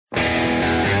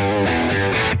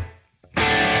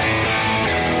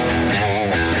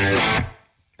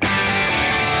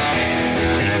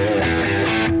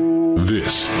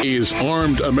is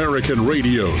Armed American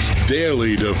Radio's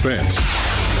Daily Defense.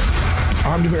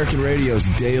 Armed American Radio's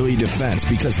Daily Defense.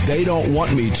 Because they don't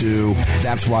want me to,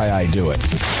 that's why I do it.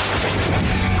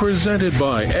 Presented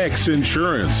by X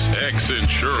Insurance. X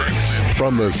Insurance.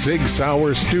 From the Sig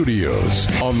Sauer Studios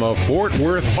on the Fort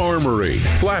Worth Armory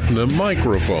Platinum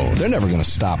Microphone. They're never going to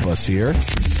stop us here.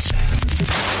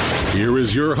 Here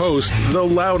is your host, the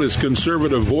loudest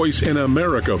conservative voice in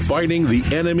America fighting the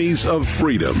enemies of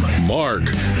freedom, Mark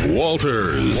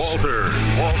Walters.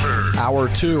 Hour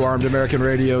 2, Armed American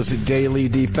Radio's Daily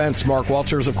Defense. Mark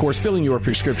Walters, of course, filling your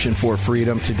prescription for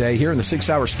freedom today here in the 6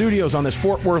 Hour Studios on this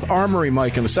Fort Worth Armory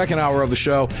mic in the second hour of the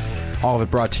show. All of it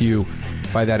brought to you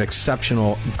by that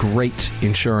exceptional, great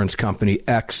insurance company,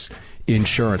 X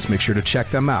Insurance. Make sure to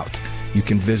check them out. You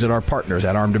can visit our partners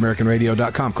at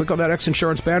armedamericanradio.com. Click on that X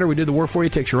Insurance banner. We did the work for you.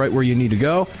 Takes you right where you need to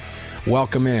go.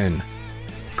 Welcome in.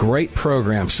 Great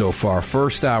program so far.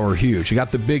 First hour, huge. You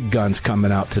got the big guns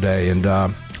coming out today. And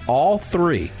all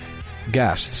three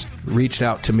guests reached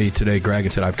out to me today, Greg,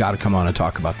 and said, I've got to come on and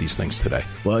talk about these things today.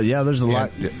 Well, yeah, there's a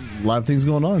lot of things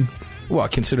going on. Well,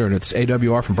 considering it's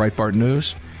AWR from Breitbart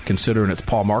News, considering it's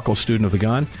Paul Markle, student of the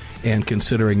gun, and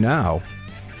considering now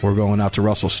we're going out to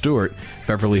Russell Stuart,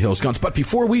 Beverly Hills Guns. But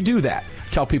before we do that,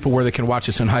 tell people where they can watch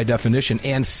us in high definition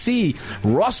and see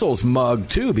Russell's mug,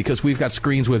 too, because we've got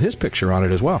screens with his picture on it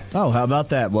as well. Oh, how about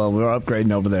that? Well, we're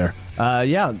upgrading over there.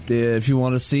 Yeah, if you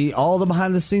want to see all the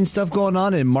behind-the-scenes stuff going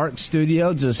on in Mark's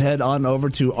studio, just head on over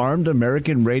to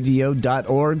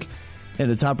armedamericanradio.org. In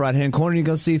the top right-hand corner, you're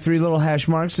going to see 3 little hash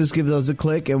marks. Just give those a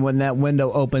click, and when that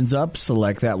window opens up,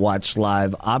 select that Watch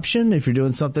Live option. If you're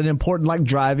doing something important like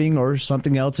driving or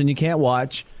something else and you can't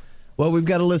watch, well, we've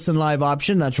got a Listen Live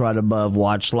option. That's right above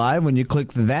Watch Live. When you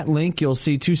click that link, you'll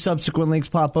see 2 subsequent links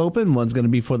pop open. One's going to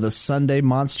be for the Sunday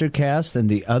Monster Cast, and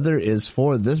the other is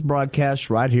for this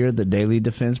broadcast right here, the Daily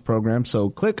Defense Program.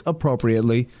 So click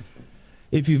appropriately.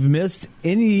 If you've missed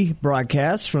any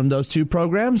broadcasts from those 2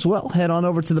 programs, well, head on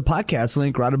over to the podcast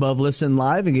link right above Listen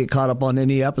Live and get caught up on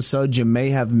any episodes you may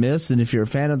have missed. And if you're a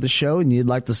fan of the show and you'd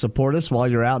like to support us while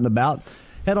you're out and about,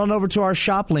 head on over to our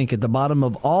shop link at the bottom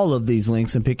of all of these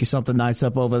links and pick you something nice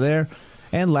up over there.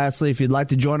 And lastly, if you'd like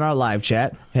to join our live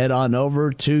chat, head on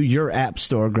over to your app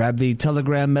store. Grab the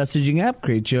Telegram messaging app,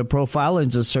 create your profile,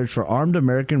 and just search for Armed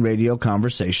American Radio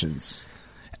Conversations.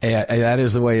 That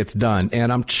is the way it's done.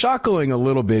 And I'm chuckling a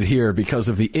little bit here because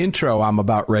of the intro I'm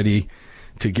about ready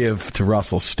to give to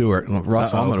Russell Stuart.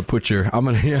 Russell, I'm going to put your,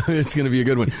 it's going to be a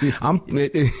good one.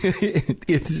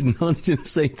 It's not just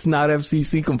say it's not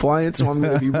FCC compliant, so I'm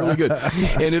going to be really good.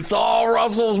 And it's all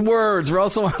Russell's words.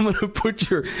 Russell, I'm going to put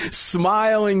your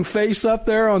smiling face up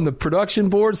there on the production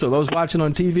board so those watching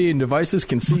on TV and devices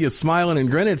can see you smiling and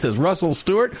grinning. It says Russell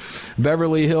Stuart,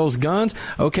 Beverly Hills Guns.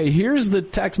 Okay, here's the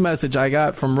text message I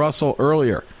got from Russell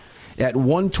earlier. At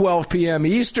 1:12 p.m.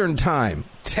 Eastern Time,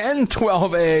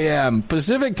 10:12 a.m.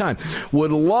 Pacific Time.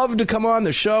 Would love to come on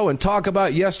the show and talk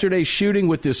about yesterday's shooting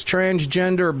with this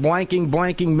transgender,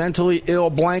 blanking, mentally ill,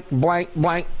 blanking,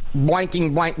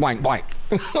 blank.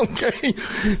 Okay.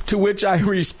 To which I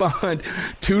respond,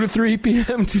 2 to 3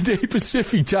 p.m. today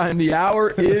Pacific Time. The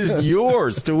hour is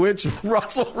yours. To which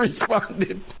Russell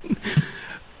responded,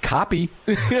 copy.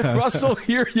 Russell,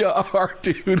 here you are,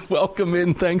 dude. Welcome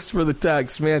in. Thanks for the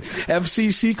text, man.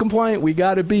 FCC compliant, we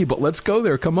got to be, but let's go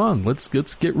there. Come on. Let's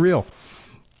get real.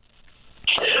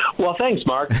 Well, thanks,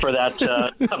 Mark, for that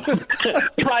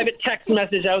private text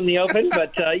message out in the open.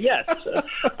 But, yes,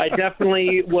 I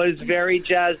definitely was very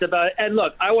jazzed about it. And,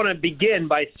 look, I want to begin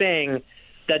by saying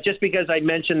that just because I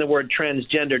mentioned the word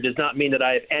transgender does not mean that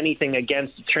I have anything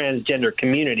against the transgender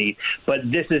community, but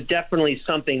this is definitely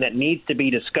something that needs to be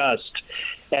discussed,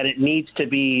 and it needs to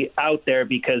be out there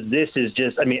because this is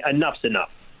just, enough's enough.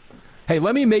 Hey,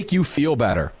 let me make you feel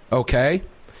better, okay?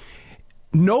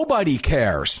 Nobody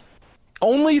cares.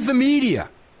 Only the media.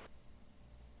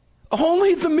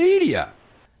 Only the media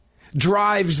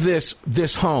drives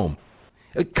this home.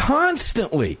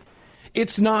 Constantly.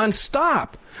 It's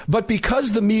nonstop. But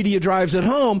because the media drives it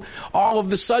home, all of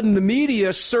a sudden the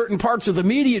media, certain parts of the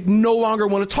media no longer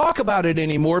want to talk about it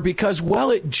anymore because,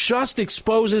 well, it just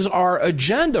exposes our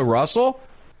agenda, Russell.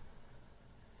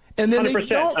 And then 100%. They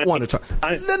don't want to talk.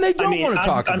 Then they don't want to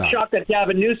talk about it. I'm shocked that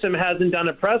Gavin Newsom hasn't done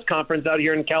a press conference out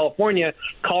here in California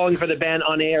calling for the ban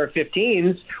on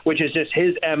AR-15s, which is just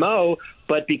his MO.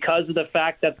 But because of the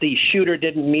fact that the shooter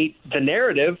didn't meet the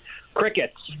narrative,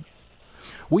 crickets.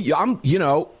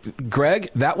 Greg,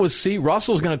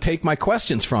 Russell's going to take my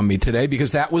questions from me today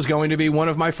because that was going to be one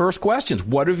of my first questions.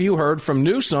 What have you heard from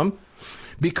Newsom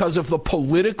because of the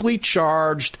politically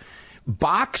charged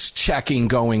box checking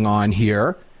going on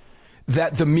here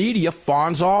that the media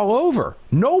fawns all over.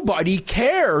 Nobody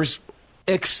cares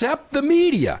except the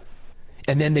media.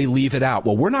 And then they leave it out.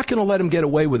 Well, we're not going to let them get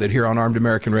away with it here on Armed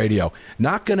American Radio.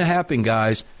 Not going to happen,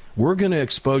 guys. We're going to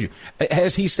expose you.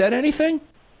 Has he said anything?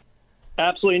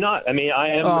 Absolutely not. I mean,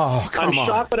 I'm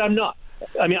shocked, but I'm not.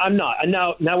 I mean, I'm not. And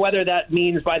now whether that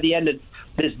means by the end of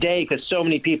this day, because so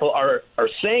many people are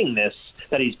saying this,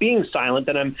 that he's being silent,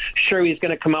 then I'm sure he's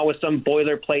going to come out with some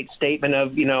boilerplate statement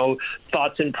of,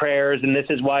 thoughts and prayers, and this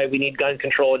is why we need gun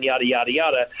control and yada, yada,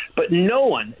 yada. But no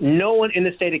one in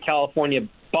the state of California,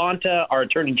 Bonta, our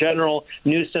Attorney General,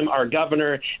 Newsom, our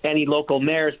governor, any local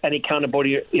mayors, any county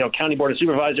board of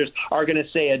supervisors are going to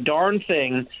say a darn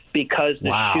thing because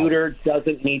the shooter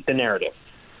doesn't meet the narrative.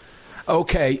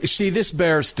 Okay, see, this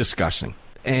bears discussing.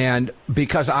 And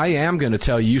because I am going to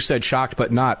tell you said shocked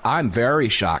but not, I'm very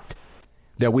shocked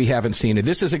that we haven't seen it.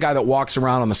 This is a guy that walks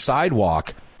around on the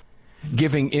sidewalk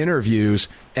giving interviews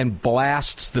and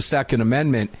blasts the Second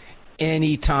Amendment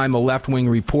anytime a left-wing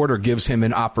reporter gives him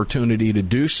an opportunity to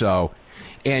do so.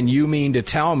 And you mean to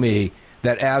tell me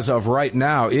that as of right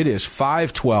now, it is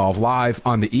 5:12 live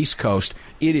on the East Coast,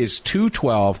 it is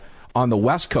 2:12 on the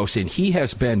West Coast, and he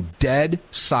has been dead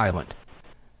silent?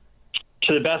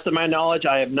 To the best of my knowledge,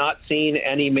 I have not seen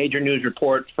any major news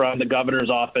report from the governor's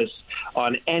office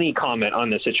on any comment on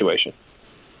this situation.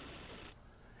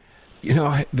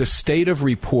 The state of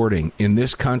reporting in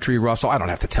this country, Russell, I don't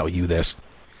have to tell you this,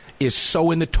 is so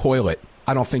in the toilet,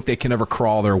 I don't think they can ever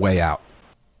crawl their way out.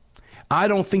 I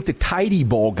don't think the tidy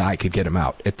bowl guy could get him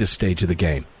out at this stage of the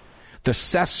game. The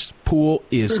cesspool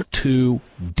is too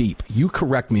deep. You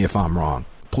correct me if I'm wrong,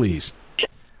 please.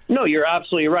 No, you're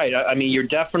absolutely right. I mean, you're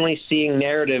definitely seeing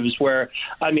narratives where,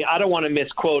 I don't want to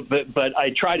misquote, but I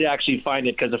tried to actually find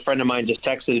it because a friend of mine just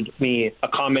texted me a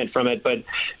comment from it. But,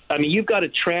 you've got a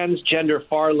transgender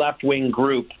far left-wing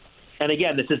group. And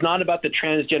again, this is not about the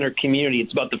transgender community.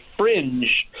 It's about the fringe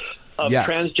of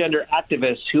transgender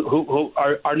activists who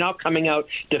are now coming out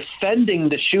defending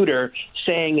the shooter,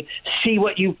 saying, see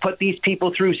what you put these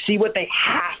people through, see what they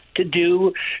have to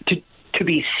do to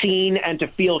be seen and to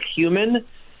feel human.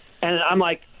 And I'm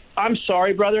like, I'm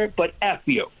sorry, brother, but F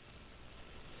you.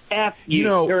 F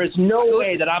you. There is no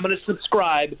way that I'm going to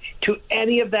subscribe to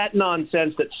any of that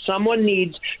nonsense that someone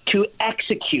needs to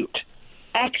execute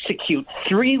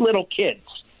 3 little kids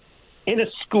in a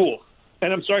school.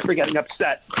 And I'm sorry for getting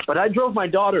upset, but I drove my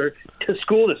daughter to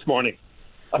school this morning,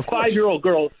 a 5-year-old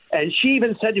girl, and she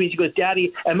even said to me, she goes,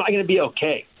 Daddy, am I going to be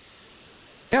okay?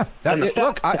 Yeah.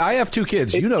 Look, I have 2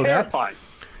 kids. You know terrifying. That.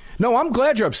 No, I'm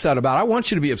glad you're upset about it. I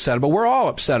want you to be upset about it. We're all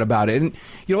upset about it. And,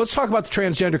 let's talk about the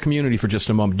transgender community for just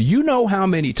a moment. Do you know how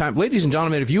many times, ladies and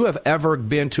gentlemen, if you have ever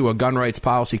been to a gun rights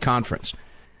policy conference,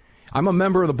 I'm a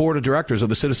member of the board of directors of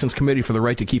the Citizens Committee for the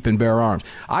Right to Keep and Bear Arms.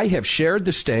 I have shared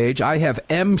the stage. I have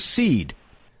emceed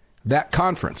that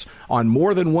conference on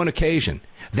more than one occasion.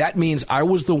 That means I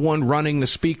was the one running the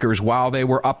speakers while they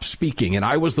were up speaking. And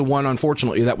I was the one,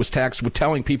 unfortunately, that was tasked with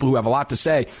telling people who have a lot to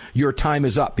say, your time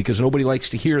is up, because nobody likes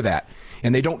to hear that.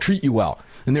 And they don't treat you well.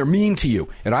 And they're mean to you.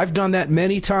 And I've done that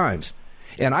many times.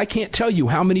 And I can't tell you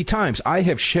how many times I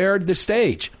have shared the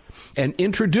stage and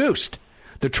introduced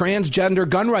the transgender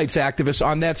gun rights activists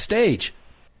on that stage.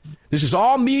 This is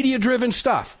all media-driven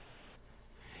stuff.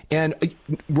 And,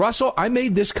 Russell, I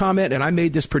made this comment and I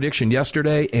made this prediction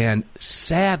yesterday, and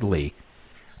sadly,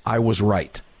 I was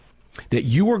right. That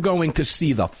you were going to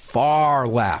see the far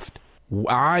left,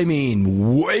 I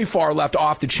mean way far left,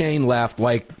 off the chain left,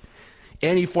 like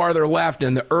any farther left,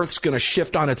 and the Earth's going to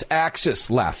shift on its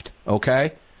axis left,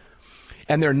 okay?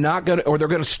 And they're not going to, or they're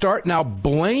going to start now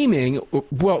blaming,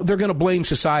 well, they're going to blame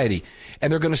society, and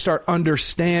they're going to start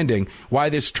understanding why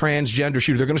this transgender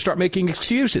shooter, they're going to start making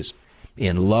excuses.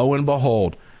 And lo and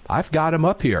behold, I've got them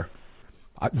up here.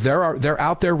 They're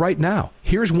out there right now.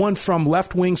 Here's one from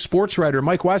left-wing sports writer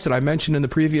Mike Wise that I mentioned in the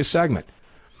previous segment.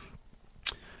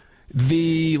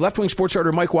 The left-wing sports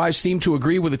writer Mike Wise seemed to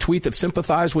agree with a tweet that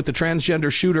sympathized with the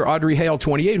transgender shooter Audrey Hale,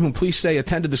 28, whom police say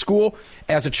attended the school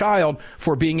as a child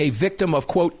for being a victim of,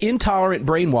 quote, intolerant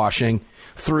brainwashing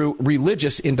through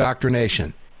religious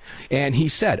indoctrination. And he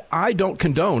said, I don't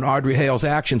condone Audrey Hale's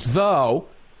actions, though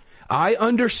I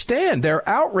understand their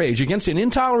outrage against an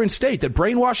intolerant state that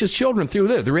brainwashes children through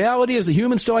this. The reality is the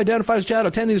human still identifies as a child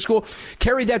attending the school,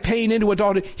 carried that pain into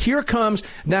adulthood. Here comes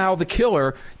now the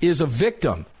killer is a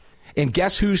victim. And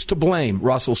guess who's to blame?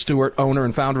 Russell Stuart, owner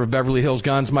and founder of Beverly Hills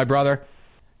Guns, my brother.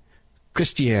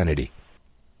 Christianity.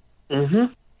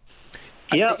 Mm-hmm.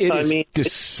 Yeah, it is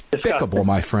despicable,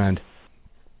 my friend.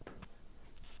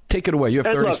 Take it away. You have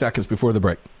 30 seconds before the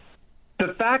break.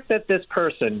 The fact that this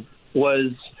person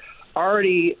was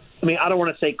already I mean, I don't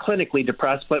want to say clinically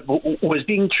depressed, but was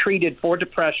being treated for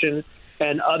depression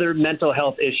and other mental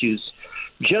health issues,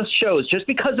 just shows, just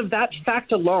because of that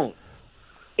fact alone,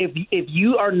 if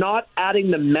you are not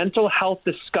adding the mental health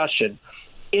discussion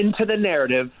into the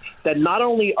narrative, then not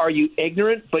only are you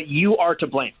ignorant, but you are to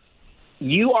blame.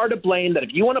 You are to blame. That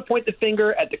if you want to point the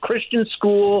finger at the Christian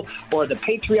school or the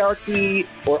patriarchy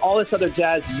or all this other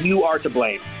jazz, you are to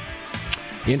blame.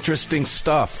 Interesting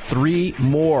stuff. 3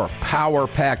 more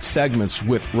power-packed segments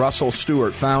with Russell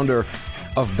Stuart, founder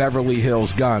of Beverly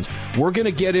Hills Guns. We're going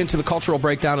to get into the cultural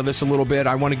breakdown of this a little bit.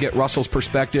 I want to get Russell's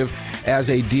perspective as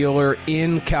a dealer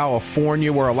in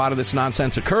California where a lot of this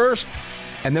nonsense occurs.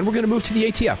 And then we're going to move to the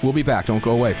ATF. We'll be back. Don't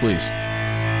go away, please.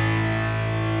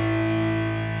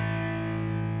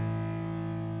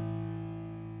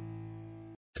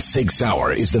 Sig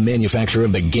Sauer is the manufacturer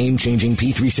of the game-changing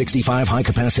P365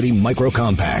 high-capacity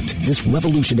micro-compact. This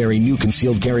revolutionary new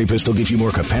concealed carry pistol gives you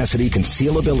more capacity,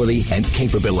 concealability, and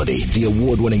capability. The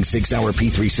award-winning Sig Sauer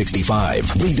P365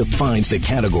 redefines the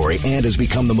category and has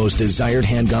become the most desired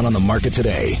handgun on the market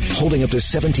today. Holding up to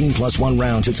 17+1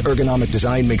 rounds, its ergonomic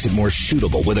design makes it more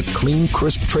shootable with a clean,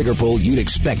 crisp trigger pull you'd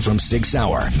expect from Sig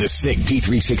Sauer. The Sig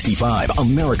P365,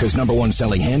 America's #1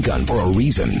 selling handgun for a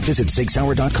reason. Visit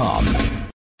SigSauer.com.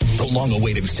 The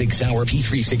long-awaited Sig Sauer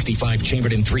P365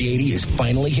 chambered in .380 is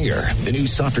finally here. The new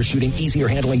softer shooting, easier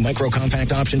handling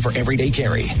micro-compact option for everyday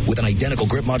carry. With an identical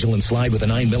grip module and slide with a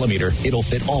 9mm, it'll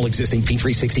fit all existing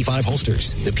P365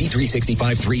 holsters. The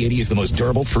P365 380 is the most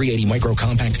durable .380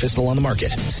 micro-compact pistol on the market.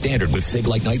 Standard with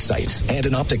SIG-like night sights and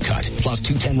an optic cut, plus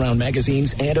 2 10-round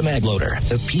magazines and a mag loader.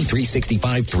 The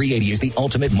P365 380 is the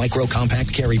ultimate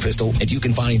micro-compact carry pistol, and you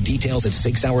can find details at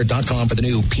SigSauer.com for the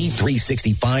new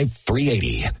P365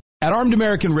 380. At Armed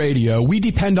American Radio, we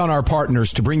depend on our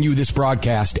partners to bring you this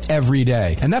broadcast every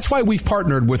day. And that's why we've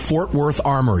partnered with Fort Worth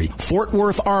Armory. Fort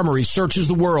Worth Armory searches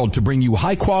the world to bring you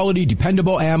high-quality,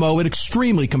 dependable ammo at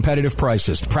extremely competitive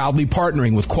prices. Proudly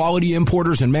partnering with quality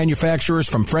importers and manufacturers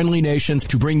from friendly nations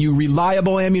to bring you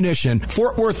reliable ammunition,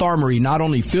 Fort Worth Armory not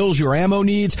only fills your ammo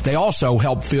needs, they also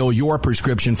help fill your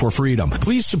prescription for freedom.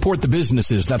 Please support the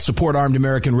businesses that support Armed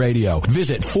American Radio.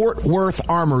 Visit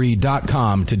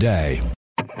FortWorthArmory.com today.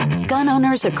 Gun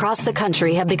owners across the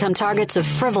country have become targets of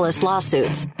frivolous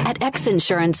lawsuits. At X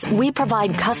Insurance, we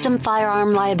provide custom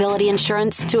firearm liability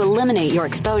insurance to eliminate your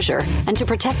exposure and to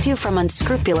protect you from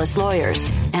unscrupulous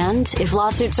lawyers. And if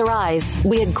lawsuits arise,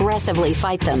 we aggressively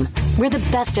fight them. We're the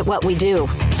best at what we do,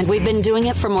 and we've been doing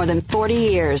it for more than 40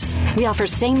 years. We offer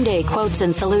same-day quotes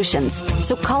and solutions.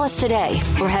 So call us today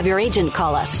or have your agent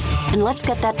call us, and let's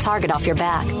get that target off your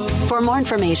back. For more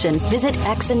information, visit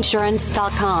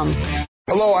xinsurance.com.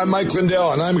 Hello, I'm Mike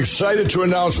Lindell, and I'm excited to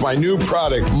announce my new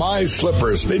product, My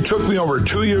Slippers. They took me over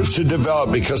 2 years to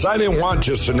develop because I didn't want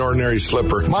just an ordinary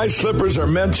slipper. My slippers are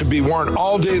meant to be worn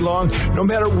all day long, no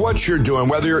matter what you're doing,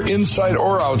 whether you're inside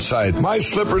or outside. My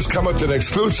slippers come with an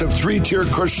exclusive 3-tier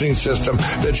cushioning system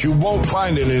that you won't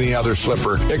find in any other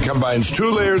slipper. It combines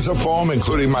 2 layers of foam,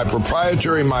 including my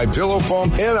proprietary My Pillow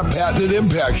foam and a patented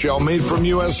impact gel made from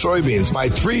U.S. soybeans. My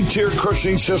 3-tier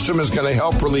cushioning system is going to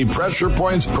help relieve pressure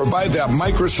points, provide that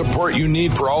micro support you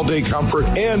need for all-day comfort,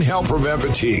 and help prevent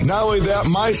fatigue. Not only that,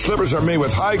 my slippers are made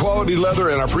with high-quality leather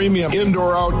and a premium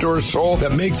indoor-outdoor sole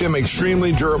that make them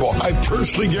extremely durable. I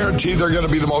personally guarantee they're going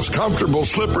to be the most comfortable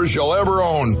slippers you'll ever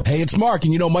own. Hey, it's Mark,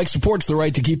 and you know Mike supports the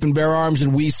right to keep and bear arms,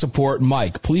 and we support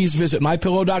Mike. Please visit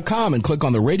MyPillow.com and click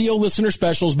on the radio listener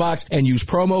specials box and use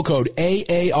promo code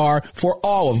AAR for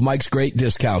all of Mike's great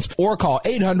discounts. Or call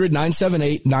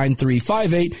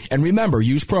 800-978-9358, and remember,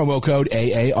 use promo code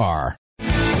AAR.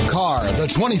 Car, the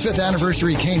 25th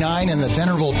anniversary K9 and the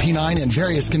venerable P9 in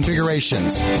various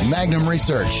configurations. Magnum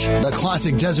Research, the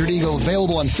classic Desert Eagle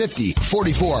available in 50,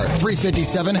 44,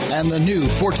 357, and the new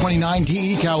 429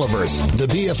 DE calibers. The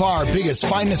BFR biggest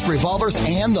finest revolvers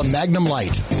and the Magnum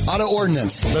Light. Auto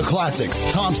Ordnance, the classics.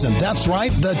 Thompson, that's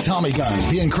right, the Tommy gun,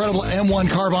 the incredible M1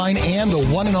 carbine, and the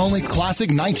one and only classic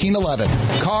 1911.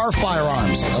 Car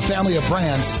Firearms, a family of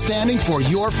brands standing for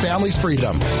your family's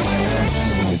freedom.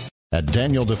 At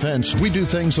Daniel Defense, we do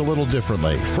things a little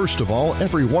differently. First of all,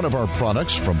 every one of our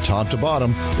products, from top to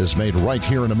bottom, is made right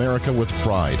here in America with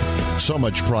pride. So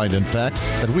much pride, in fact,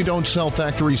 that we don't sell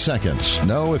factory seconds.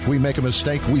 No, if we make a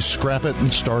mistake, we scrap it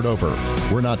and start over.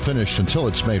 We're not finished until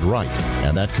it's made right.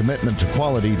 And that commitment to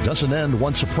quality doesn't end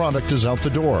once a product is out the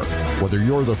door. Whether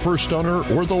you're the first owner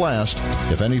or the last,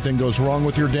 if anything goes wrong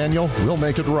with your Daniel, we'll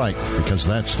make it right, because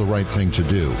that's the right thing to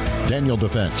do. Daniel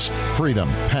Defense. Freedom,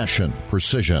 passion,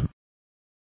 precision.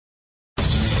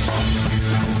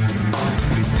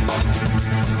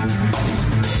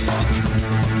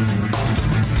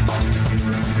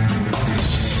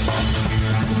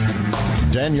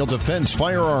 Daniel Defense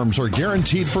firearms are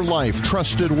guaranteed for life,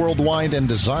 trusted worldwide, and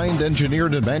designed,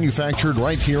 engineered, and manufactured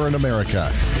right here in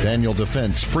America. Daniel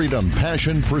Defense, freedom,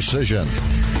 passion, precision.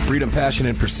 Freedom, passion,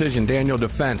 and precision. Daniel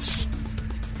Defense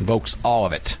invokes all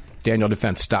of it.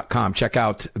 DanielDefense.com. Check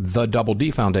out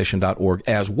thedoubledfoundation.org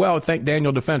as well. Thank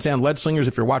Daniel Defense and Lead Slingers.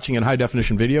 If you're watching in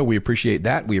high-definition video, we appreciate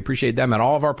that. We appreciate them and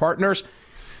all of our partners.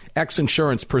 X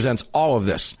Insurance presents all of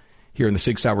this here in the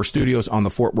Sig Sauer Studios on the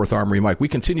Fort Worth Armory mic. We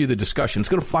continue the discussion. It's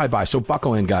going to fly by, so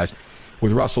buckle in, guys,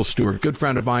 with Russell Stuart, good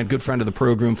friend of mine, good friend of the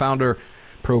program, founder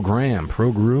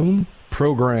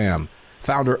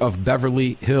of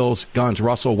Beverly Hills Guns.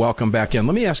 Russell, welcome back in.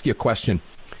 Let me ask you a question.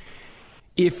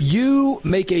 If you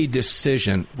make a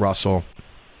decision, Russell,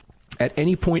 at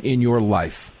any point in your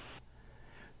life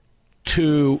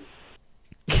to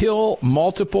kill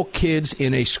multiple kids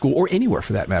in a school, or anywhere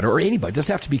for that matter, or anybody, it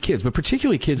doesn't have to be kids, but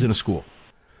particularly kids in a school,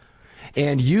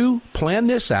 and you plan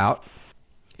this out,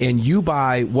 and you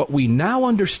buy what we now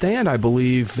understand, I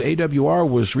believe AWR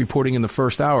was reporting in the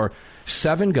first hour,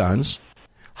 7 guns,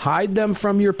 hide them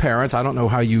from your parents. I don't know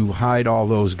how you hide all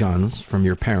those guns from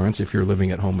your parents if you're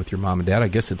living at home with your mom and dad. I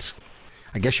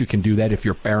guess you can do that if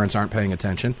your parents aren't paying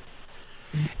attention.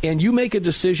 And you make a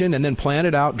decision and then plan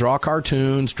it out, draw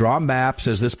cartoons, draw maps,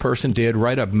 as this person did,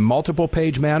 write a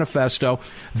multiple-page manifesto,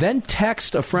 then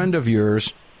text a friend of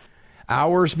yours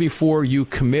hours before you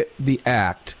commit the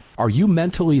act. Are you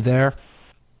mentally there?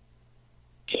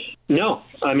 No.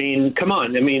 I mean, come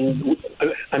on. I mean,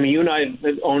 you and I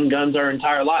have owned guns our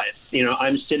entire lives. You know,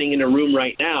 I'm sitting in a room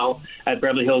right now at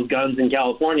Beverly Hills Guns in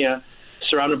California,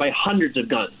 surrounded by hundreds of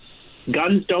guns.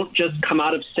 Guns don't just come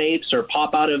out of safes or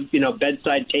pop out of,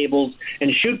 bedside tables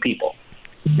and shoot people.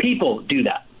 People do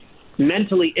that.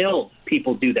 Mentally ill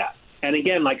people do that. And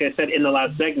again, like I said in the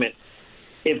last segment,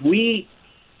 if we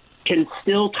can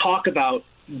still talk about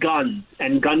guns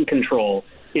and gun control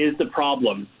is the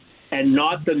problem, and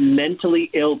not the mentally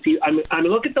ill people. I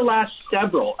mean, look at the last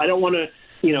several. I don't want to,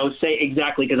 say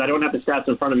exactly because I don't have the stats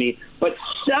in front of me, but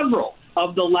several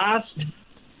of the last,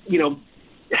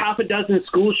 half a dozen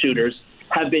school shooters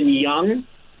have been young,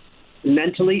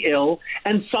 mentally ill,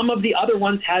 and some of the other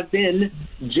ones have been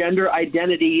gender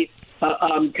identity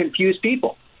confused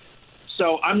people.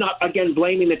 So I'm not, again,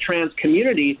 blaming the trans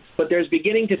community, but there's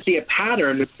beginning to see a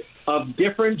pattern of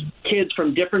different kids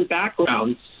from different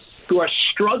backgrounds who are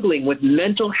struggling with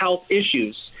mental health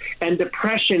issues and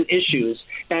depression issues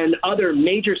and other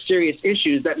major serious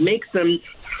issues that makes them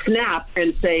snap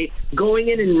and say, going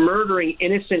in and murdering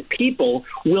innocent people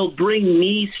will bring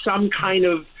me some kind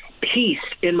of peace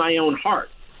in my own heart.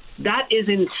 That is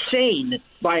insane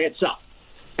by itself.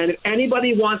 And if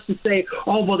anybody wants to say,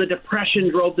 oh, well, the depression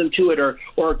drove them to it,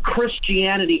 or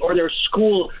Christianity or their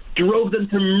school drove them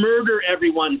to murder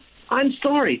everyone, I'm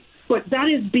sorry, but that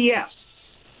is BS.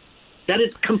 That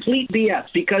is complete BS,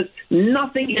 because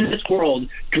nothing in this world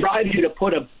drives you to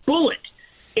put a bullet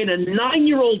in a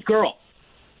 9-year-old girl.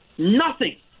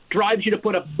 Nothing drives you to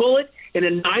put a bullet in a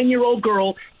 9-year-old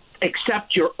girl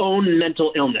except your own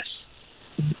mental illness.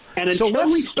 And until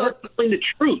we start telling the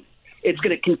truth, it's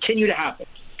going to continue to happen.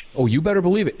 Oh, you better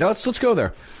believe it. Now, let's go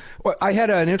there. Well, I had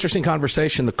an interesting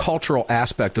conversation, the cultural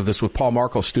aspect of this, with Paul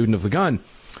Markle, student of the gun,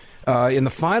 in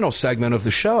the final segment of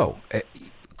the show.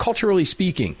 Culturally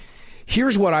speaking,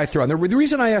 here's what I throw. And the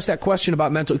reason I asked that question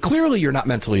about mental, clearly you're not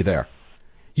mentally there.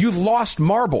 You've lost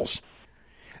marbles.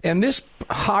 And this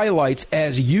highlights,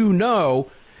 as you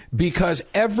know, because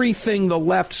everything the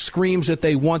left screams that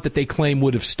they want, that they claim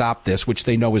would have stopped this, which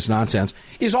they know is nonsense,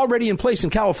 is already in place in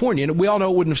California. And we all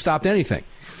know it wouldn't have stopped anything.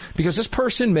 Because this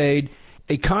person made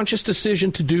a conscious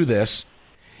decision to do this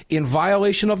in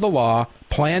violation of the law,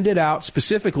 planned it out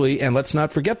specifically, and let's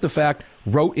not forget the fact,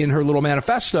 wrote in her little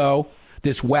manifesto,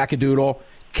 this wackadoodle,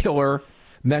 killer,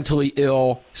 mentally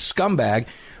ill scumbag,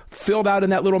 filled out in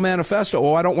that little manifesto,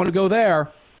 oh, I don't want to go there.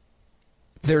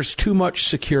 There's too much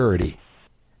security.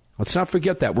 Let's not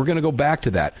forget that. We're going to go back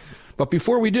to that. But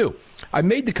before we do, I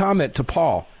made the comment to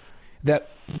Paul that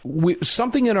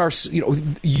something in our,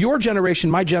 your generation,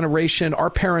 my generation,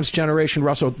 our parents' generation,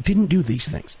 Russell, didn't do these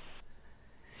things.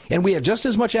 And we had just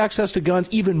as much access to guns,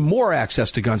 even more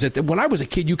access to guns. When I was a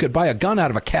kid, you could buy a gun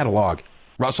out of a catalog.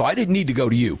 Russell, I didn't need to go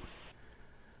to you.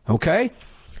 Okay?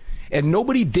 And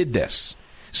nobody did this.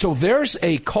 So there's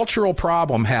a cultural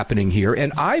problem happening here,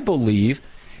 and I believe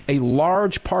a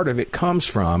large part of it comes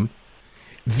from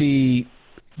the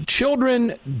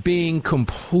children being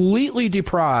completely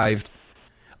deprived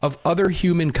of other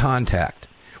human contact.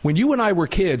 When you and I were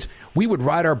kids, we would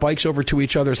ride our bikes over to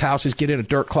each other's houses, get in a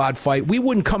dirt clod fight. We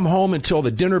wouldn't come home until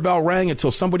the dinner bell rang,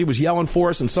 until somebody was yelling for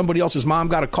us and somebody else's mom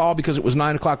got a call because it was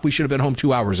 9 o'clock. We should have been home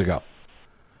 2 hours ago.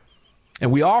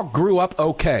 And we all grew up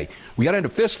okay. We got into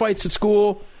fistfights at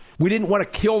school. We didn't want to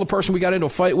kill the person we got into a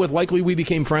fight with. Likely we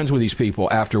became friends with these people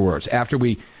afterwards, after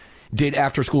we did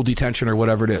after-school detention or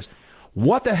whatever it is.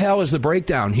 What the hell is the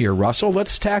breakdown here, Russell?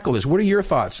 Let's tackle this. What are your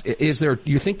thoughts?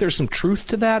 You think there's some truth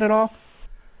to that at all?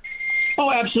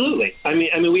 Oh, absolutely. I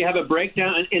mean, we have a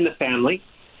breakdown in the family.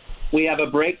 We have a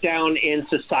breakdown in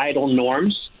societal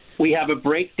norms. We have a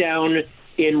breakdown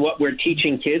in what we're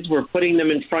teaching kids. We're putting them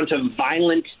in front of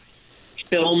violent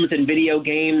films and video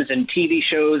games and TV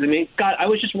shows. I mean, God, I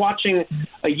was just watching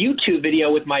a YouTube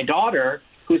video with my daughter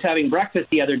who's having breakfast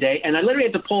the other day, and I literally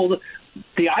had to pull the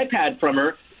iPad from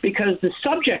her because the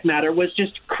subject matter was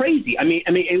just crazy.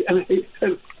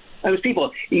 It was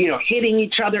people, hitting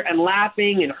each other and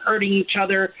laughing and hurting each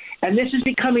other, and this is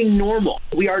becoming normal.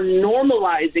 We are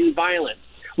normalizing violence.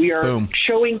 We are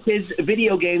showing kids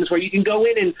video games where you can go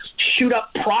in and shoot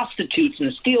up prostitutes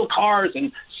and steal cars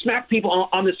and smack people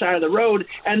on the side of the road.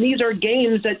 And these are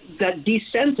games that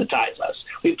desensitize us.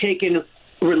 We've taken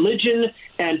religion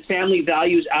and family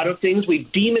values out of things.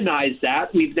 We've demonized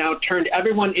that. We've now turned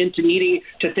everyone into needing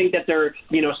to think that they're,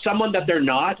 someone that they're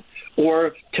not,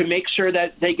 or to make sure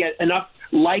that they get enough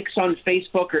likes on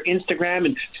Facebook or Instagram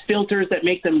and filters that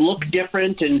make them look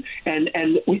different.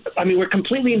 We're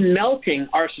completely melting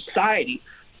our society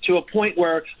to a point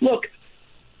where, look,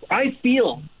 I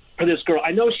feel for this girl.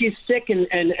 I know she's sick and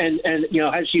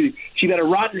she got a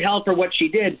rotten hell for what she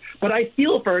did, but I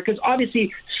feel for her because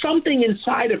obviously something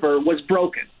inside of her was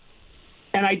broken.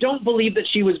 And I don't believe that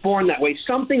she was born that way.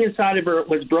 Something inside of her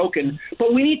was broken,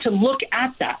 but we need to look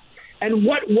at that. And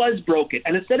what was broken?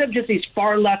 And instead of just these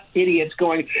far-left idiots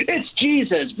going, it's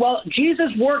Jesus. Well, Jesus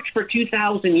worked for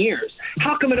 2,000 years.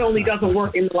 How come it only doesn't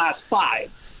work in the last 5?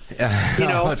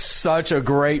 That's such a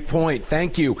great point.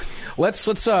 Thank you. Let's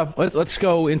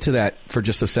go into that for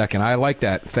just a second. I like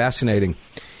that. Fascinating.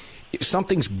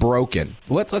 Something's broken.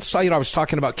 Let's say, I was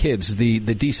talking about kids, the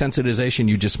desensitization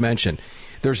you just mentioned.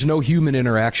 There's no human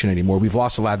interaction anymore. We've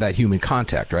lost a lot of that human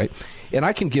contact, right? And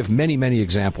I can give many, many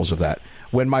examples of that.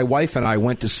 When my wife and I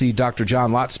went to see Dr.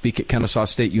 John Lott speak at Kennesaw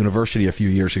State University a few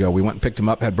years ago, we went and picked him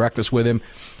up, had breakfast with him.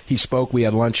 He spoke. We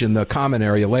had lunch in the common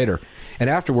area later. And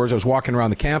afterwards, I was walking around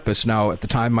the campus. Now, at the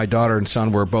time, my daughter and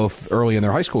son were both early in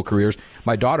their high school careers.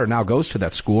 My daughter now goes to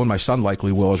that school, and my son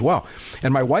likely will as well.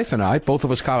 And my wife and I, both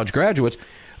of us college graduates,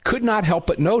 could not help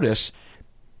but notice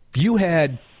you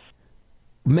had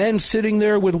men sitting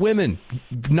there with women,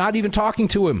 not even talking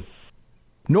to him.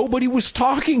 Nobody was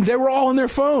talking. They were all on their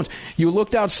phones. You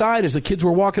looked outside as the kids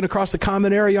were walking across the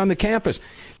common area on the campus.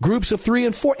 Groups of 3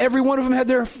 and 4. Every one of them had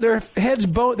their heads,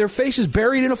 their faces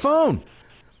buried in a phone.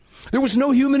 There was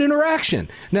no human interaction.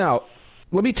 Now,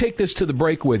 let me take this to the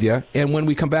break with you, and when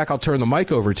we come back, I'll turn the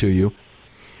mic over to you.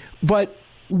 But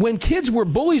when kids were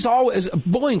bullying,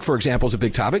 for example, is a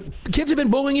big topic. Kids have been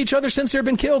bullying each other since there have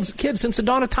been kids since the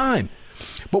dawn of time.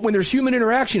 But when there's human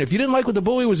interaction, if you didn't like what the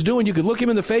bully was doing, you could look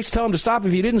him in the face, tell him to stop.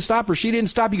 If he didn't stop or she didn't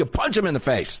stop, you could punch him in the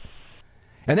face.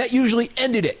 And that usually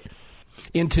ended it.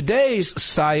 In today's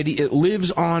society, it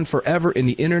lives on forever in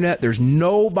the internet. There's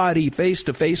nobody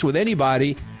face-to-face with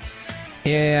anybody.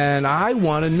 And I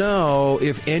want to know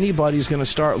if anybody's going to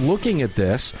start looking at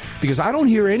this, because I don't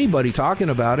hear anybody talking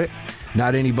about it.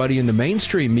 Not anybody in the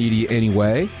mainstream media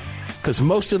anyway, because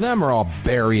most of them are all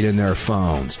buried in their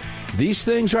phones. These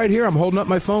things right here, I'm holding up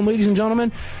my phone, ladies and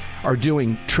gentlemen, are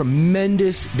doing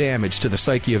tremendous damage to the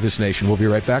psyche of this nation. We'll be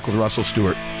right back with Russell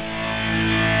Stuart.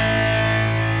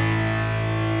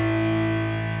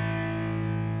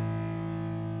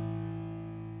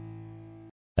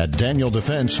 At Daniel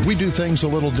Defense, we do things a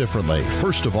little differently.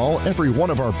 First of all, every one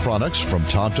of our products, from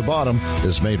top to bottom,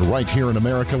 is made right here in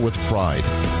America with pride.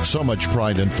 So much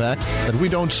pride, in fact, that we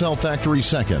don't sell factory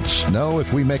seconds. No,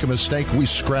 if we make a mistake, we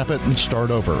scrap it and start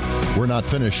over. We're not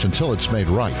finished until it's made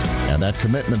right. And that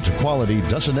commitment to quality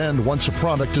doesn't end once a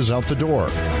product is out the door.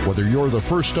 Whether you're the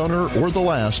first owner or the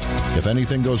last, if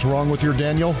anything goes wrong with your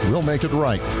Daniel, we'll make it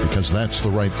right, because that's the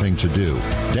right thing to do.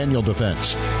 Daniel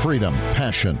Defense. Freedom,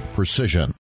 passion,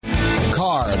 precision.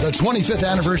 Car, the 25th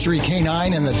anniversary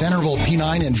K9 and the venerable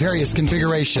P9 in various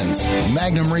configurations.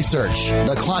 Magnum Research,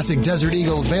 the classic Desert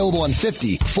Eagle available in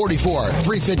 50, 44,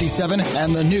 357,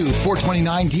 and the new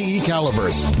 429 DE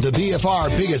calibers. The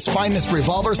BFR biggest finest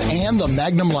revolvers and the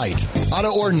Magnum Light.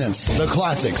 Auto Ordnance, the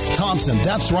classics. Thompson,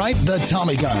 that's right, the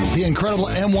Tommy gun, the incredible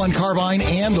M1 carbine,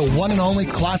 and the one and only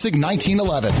classic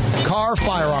 1911. Car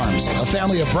Firearms, a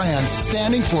family of brands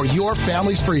standing for your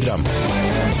family's freedom.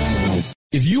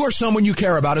 If you or someone you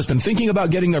care about has been thinking about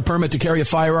getting their permit to carry a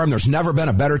firearm, there's never been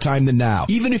a better time than now.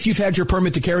 Even if you've had your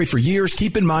permit to carry for years,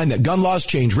 keep in mind that gun laws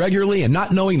change regularly, and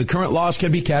not knowing the current laws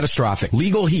can be catastrophic.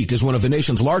 Legal Heat is one of the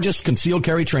nation's largest concealed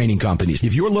carry training companies.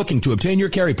 If you're looking to obtain your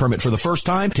carry permit for the first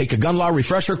time, take a gun law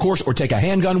refresher course or take a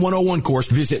handgun 101 course,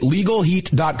 visit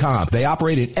LegalHeat.com. They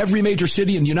operate in every major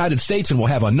city in the United States and will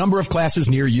have a number of classes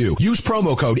near you. Use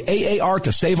promo code AAR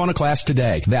to save on a class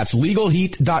today. That's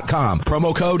LegalHeat.com.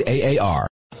 Promo code AAR.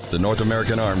 The North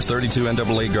American Arms 32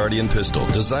 NAA Guardian pistol,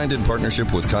 designed in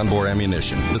partnership with Conbor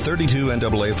Ammunition. The 32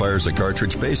 NAA fires a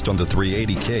cartridge based on the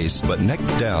 .380 case, but neck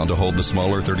down to hold the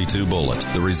smaller .32 bullet.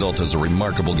 The result is a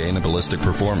remarkable gain in ballistic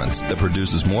performance that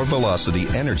produces more velocity,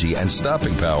 energy, and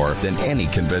stopping power than any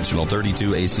conventional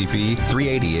 .32 ACP,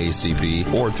 .380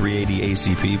 ACP, or .380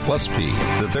 ACP plus P.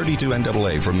 The 32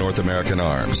 NAA from North American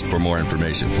Arms. For more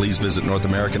information, please visit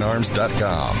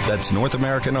NorthAmericanArms.com. That's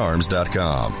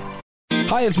NorthAmericanArms.com.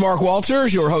 Hi, it's Mark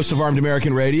Walters, your host of Armed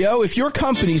American Radio. If your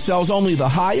company sells only the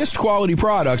highest quality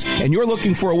products and you're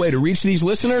looking for a way to reach these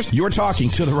listeners, you're talking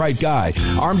to the right guy.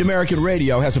 Armed American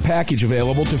Radio has a package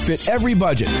available to fit every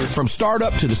budget, from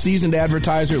startup to the seasoned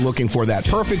advertiser looking for that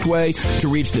perfect way to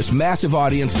reach this massive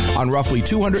audience on roughly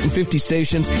 250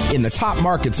 stations in the top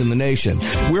markets in the nation.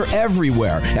 We're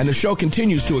everywhere, and the show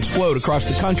continues to explode across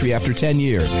the country after 10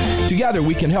 years. Together,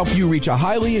 we can help you reach a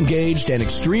highly engaged and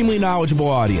extremely knowledgeable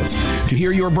audience. To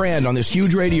hear your brand on this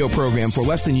huge radio program for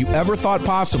less than you ever thought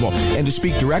possible and to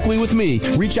speak directly with me,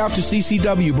 reach out to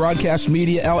CCW Broadcast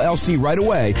Media LLC right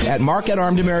away at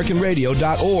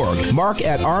mark@armedamericanradio.org.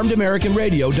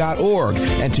 mark@armedamericanradio.org.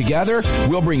 And together,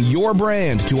 we'll bring your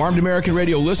brand to Armed American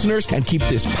Radio listeners and keep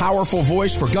this powerful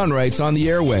voice for gun rights on the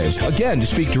airwaves. Again, to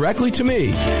speak directly to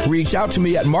me, reach out to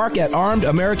me at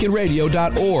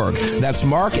mark@armedamericanradio.org. That's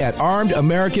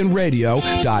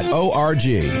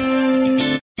mark@armedamericanradio.org.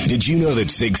 Did you know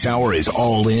that Sig Sauer is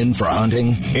all in for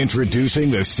hunting?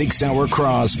 Introducing the Sig Sauer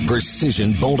Cross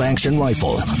Precision Bolt-Action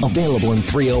Rifle. Available in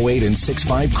 .308 and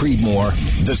 6.5 Creedmoor.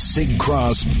 The Sig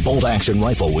Cross Bolt-Action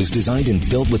Rifle was designed and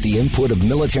built with the input of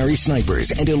military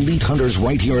snipers and elite hunters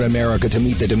right here in America to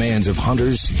meet the demands of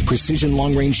hunters, precision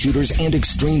long-range shooters, and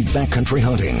extreme backcountry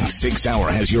hunting. Sig Sauer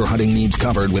has your hunting needs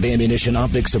covered with ammunition,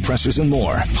 optics, suppressors, and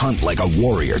more. Hunt like a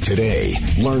warrior today.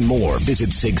 Learn more. Visit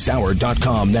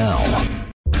SigSauer.com now.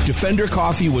 Defender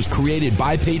Coffee was created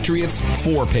by Patriots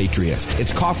for Patriots.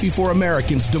 It's coffee for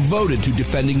Americans devoted to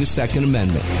defending the Second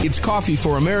Amendment. It's coffee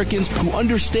for Americans who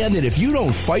understand that if you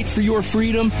don't fight for your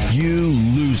freedom, you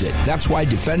lose it. That's why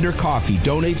Defender Coffee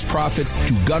donates profits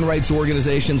to gun rights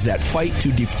organizations that fight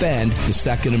to defend the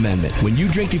Second Amendment. When you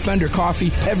drink Defender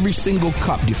Coffee, every single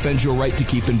cup defends your right to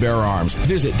keep and bear arms.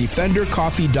 Visit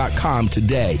DefenderCoffee.com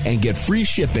today and get free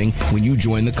shipping when you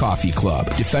join the coffee club.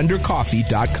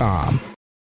 DefenderCoffee.com.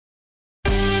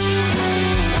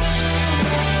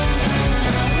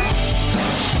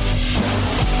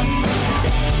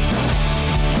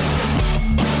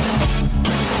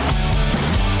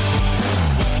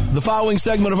 The following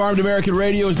segment of Armed American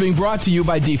Radio is being brought to you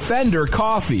by Defender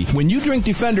Coffee. When you drink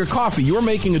Defender Coffee, you're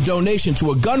making a donation to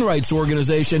a gun rights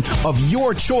organization of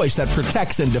your choice that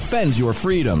protects and defends your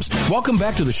freedoms. Welcome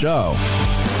back to the show.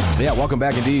 Yeah, welcome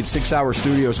back indeed. 6 Hour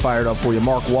Studios fired up for you.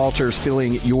 Mark Walters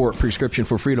filling your prescription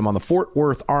for freedom on the Fort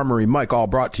Worth Armory mic, all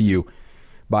brought to you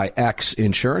by X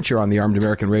Insurance. You're on the Armed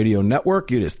American Radio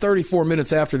Network. It is 34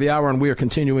 minutes after the hour, and we are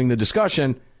continuing the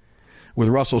discussion with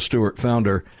Russell Stuart,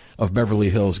 founder of Beverly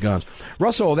Hills Guns.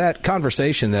 Russell, that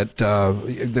conversation, that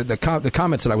the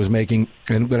comments that I was making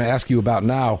and I'm going to ask you about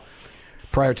now,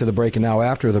 prior to the break and now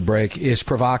after the break, is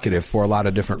provocative for a lot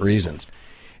of different reasons.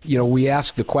 You know, we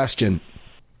ask the question,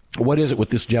 what is it with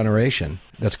this generation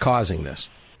that's causing this?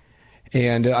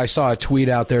 And I saw a tweet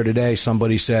out there today.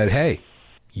 Somebody said, hey,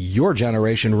 your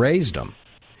generation raised them,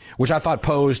 which I thought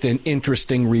posed an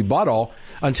interesting rebuttal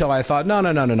until I thought,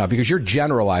 no, because you're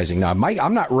generalizing now.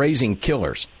 I'm not raising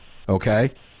killers,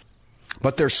 okay?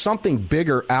 But there's something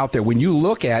bigger out there. When you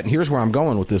look at, and here's where I'm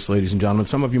going with this, ladies and gentlemen,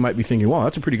 some of you might be thinking, well,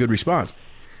 that's a pretty good response.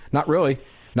 Not really.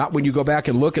 Not when you go back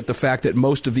and look at the fact that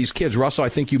most of these kids, Russell, I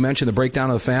think you mentioned the breakdown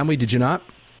of the family, did you not?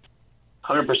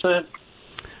 100%.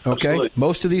 Okay. Absolutely.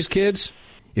 Most of these kids,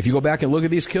 if you go back and look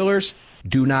at these killers,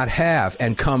 do not have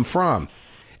and come from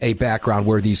a background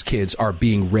where these kids are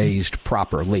being raised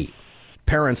properly.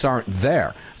 Parents aren't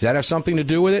there. Does that have something to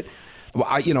do with it?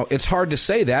 Well, it's hard to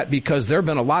say that because there have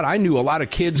been I knew a lot of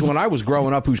kids when I was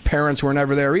growing up whose parents were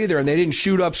never there either, and they didn't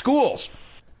shoot up schools.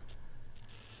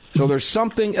 So there's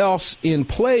something else in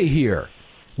play here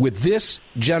with this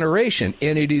generation,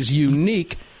 and it is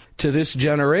unique to this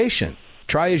generation.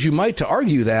 Try as you might to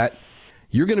argue that,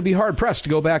 you're going to be hard-pressed to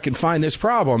go back and find this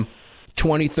problem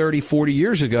 20, 30, 40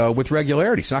 years ago with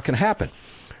regularity. It's not going to happen.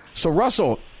 So,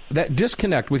 Russell, that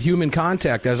disconnect with human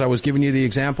contact, as I was giving you the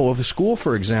example of the school,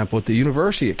 for example, at the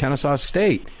university at Kennesaw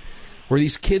State, where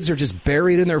these kids are just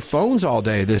buried in their phones all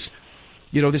day, this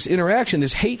interaction,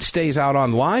 this hate stays out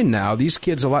online now. These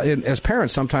kids, as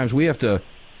parents, sometimes we have to,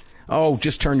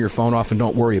 just turn your phone off and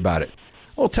don't worry about it.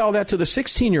 Well, tell that to the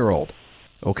 16-year-old,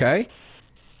 okay,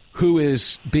 who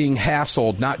is being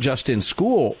hassled not just in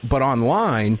school, but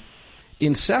online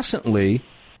incessantly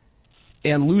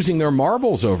and losing their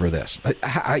marbles over this.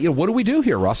 What do we do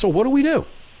here, Russell? What do we do?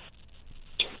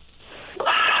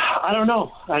 I don't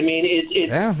know. I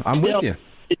mean, I'm with you.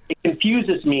 It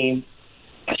confuses me,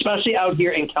 especially out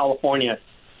here in California,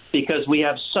 because we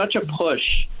have such a push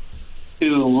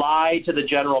to lie to the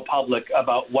general public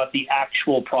about what the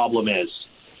actual problem is.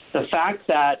 The fact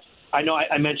that, I know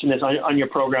I mentioned this on your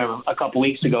program a couple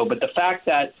weeks ago, but the fact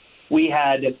that we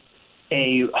had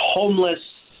a homeless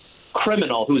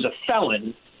criminal who's a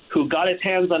felon who got his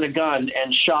hands on a gun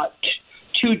and shot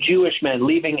two Jewish men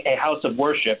leaving a house of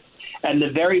worship, and the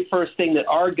very first thing that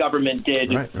our government did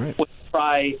was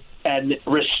try and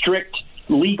restrict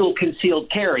legal concealed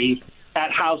carry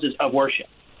at houses of worship.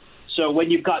 So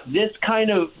when you've got this kind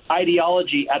of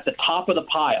ideology at the top of the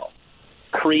pile,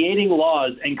 creating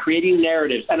laws and creating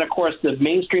narratives, and of course the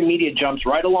mainstream media jumps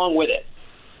right along with it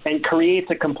and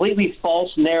creates a completely false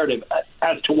narrative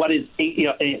as to what is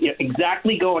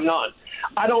exactly going on,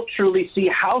 I don't truly see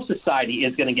how society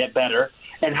is going to get better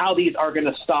and how these are going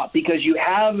to stop, because you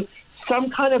have some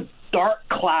kind of dark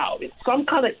cloud. It's some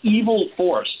kind of evil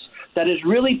force that is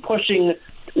really pushing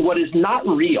what is not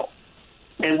real.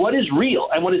 And what is real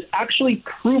and what is actually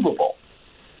provable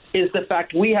is the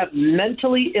fact we have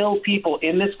mentally ill people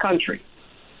in this country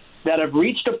that have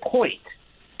reached a point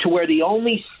to where the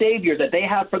only savior that they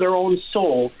have for their own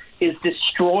soul is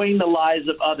destroying the lives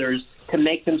of others to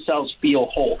make themselves feel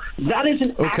whole. That is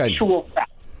an actual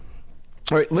fact.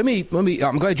 All right, let me.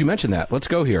 I'm glad you mentioned that. Let's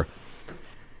go here.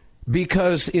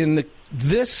 Because in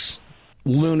this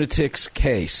lunatic's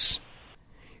case,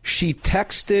 she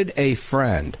texted a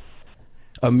friend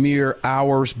a mere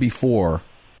hours before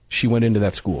she went into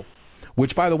that school,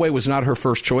 which, by the way, was not her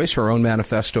first choice. Her own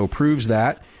manifesto proves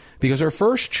that, because her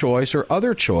first choice, her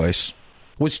other choice,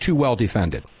 was too well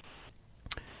defended.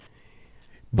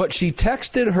 But she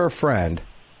texted her friend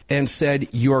and said,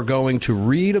 "You're going to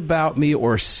read about me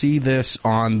or see this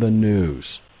on the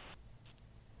news."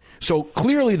 So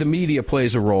clearly the media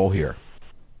plays a role here.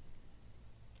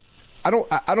 I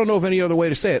don't know of any other way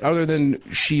to say it other than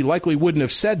she likely wouldn't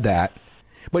have said that.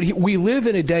 But we live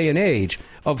in a day and age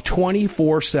of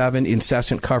 24/7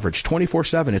 incessant coverage.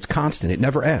 24/7, it's constant. It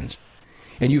never ends.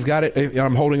 And you've got it.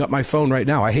 I'm holding up my phone right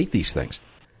now. I hate these things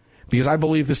because I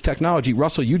believe this technology,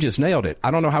 Russell, you just nailed it. I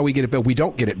don't know how we get it back. We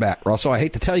don't get it back, Russell. I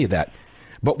hate to tell you that.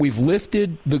 But we've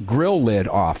lifted the grill lid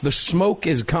off. The smoke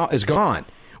is gone.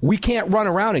 We can't run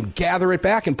around and gather it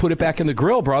back and put it back in the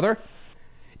grill, brother.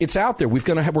 It's out there. We're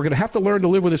going to have to learn to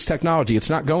live with this technology.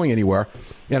 It's not going anywhere.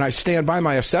 And I stand by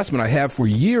my assessment I have for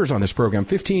years on this program,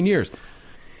 15 years,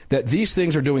 that these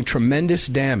things are doing tremendous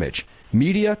damage.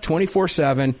 Media,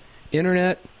 24/7,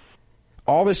 internet,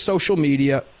 all this social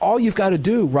media. All you've got to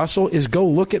do, Russell, is go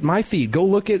look at my feed. Go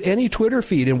look at any Twitter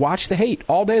feed and watch the hate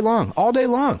all day long, all day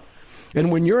long.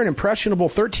 And when you're an impressionable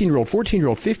 13-year-old,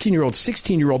 14-year-old, 15-year-old,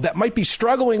 16-year-old that might be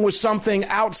struggling with something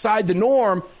outside the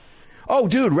norm, oh,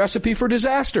 dude, recipe for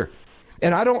disaster.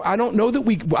 And I don't know that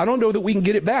we can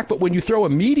get it back. But when you throw a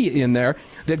media in there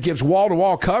that gives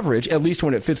wall-to-wall coverage, at least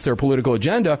when it fits their political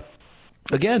agenda,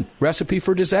 again, recipe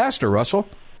for disaster, Russell.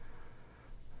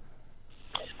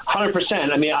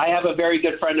 100%. I mean, I have a very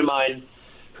good friend of mine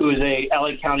who is a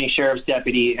LA County Sheriff's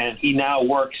deputy, and he now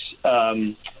works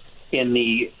in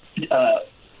the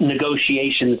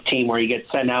negotiations team where he gets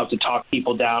sent out to talk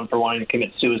people down for wanting to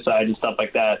commit suicide and stuff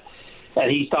like that. And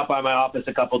he stopped by my office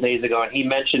a couple of days ago, and he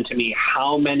mentioned to me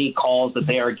how many calls that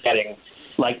they are getting,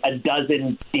 like a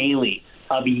dozen daily,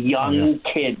 of young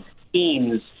kids,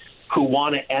 teens, who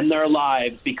want to end their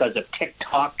lives because of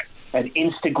TikTok and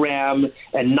Instagram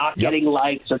and not getting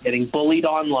likes or getting bullied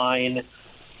online.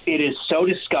 It is so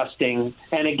disgusting.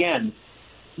 And again,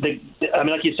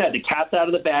 like you said, the cat's out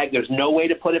of the bag. There's no way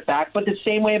to put it back. But the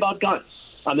same way about guns.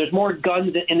 There's more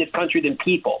guns in this country than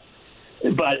people.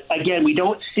 But again, we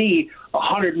don't see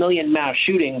 100 million mass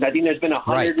shootings. I think there's been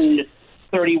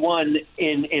 131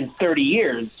 in 30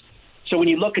 years. So when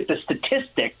you look at the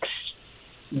statistics,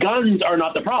 guns are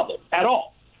not the problem at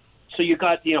all. So you've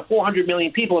got 400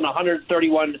 million people and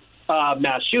 131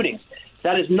 mass shootings.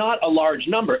 That is not a large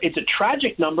number. It's a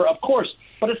tragic number, of course,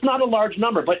 but it's not a large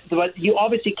number. But you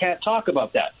obviously can't talk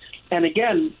about that. And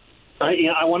again,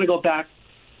 I want to go back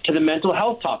to the mental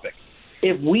health topic.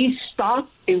 If we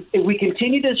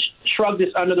continue to shrug this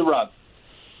under the rug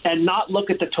and not look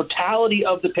at the totality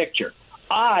of the picture,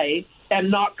 I am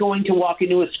not going to walk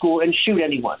into a school and shoot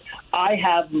anyone. I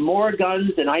have more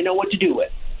guns than I know what to do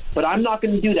with. But I'm not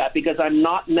going to do that because I'm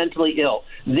not mentally ill.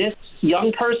 This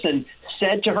young person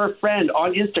said to her friend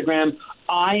on Instagram,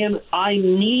 I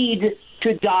need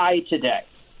to die today.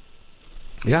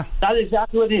 Yeah. That's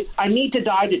exactly what it is. I need to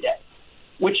die today,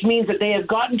 which means that they have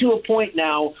gotten to a point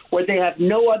now where they have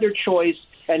no other choice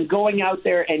and going out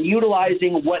there and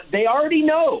utilizing what they already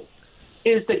know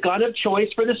is the gun of choice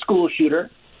for the school shooter.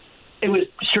 It was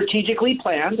strategically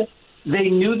planned. They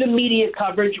knew the media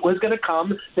coverage was going to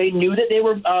come. They knew that they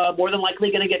were more than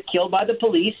likely going to get killed by the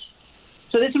police.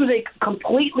 So this was a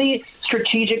completely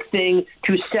strategic thing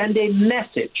to send a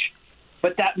message.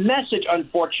 But that message,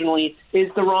 unfortunately,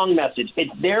 is the wrong message.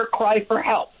 It's their cry for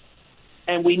help.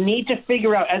 And we need to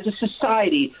figure out as a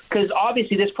society, because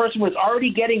obviously this person was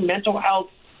already getting mental health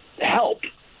help.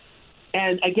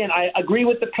 And again, I agree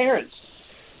with the parents.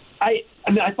 I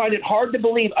find it hard to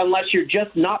believe, unless you're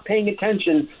just not paying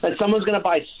attention, that someone's going to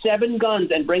buy 7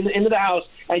 guns and bring them into the house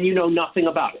and you know nothing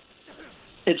about it.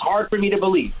 It's hard for me to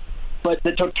believe. But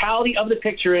the totality of the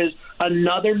picture is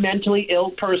another mentally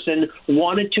ill person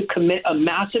wanted to commit a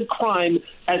massive crime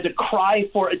as a cry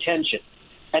for attention.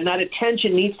 And that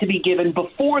attention needs to be given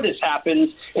before this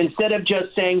happens, instead of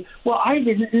just saying, well, I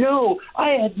didn't know.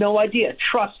 I had no idea.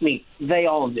 Trust me, they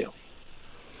all knew.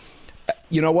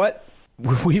 You know what?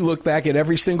 We look back at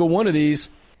every single one of these,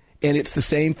 and it's the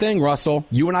same thing, Russell.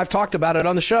 You and I have talked about it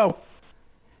on the show.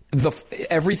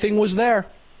 Everything was there.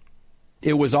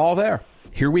 It was all there.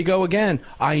 Here we go again.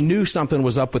 I knew something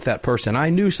was up with that person.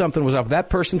 I knew something was up. That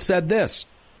person said this.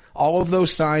 All of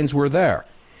those signs were there.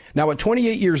 Now, at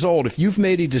 28 years old, if you've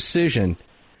made a decision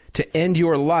to end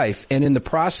your life and in the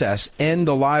process end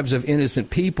the lives of innocent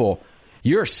people,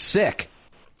 you're sick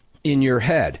in your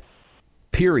head,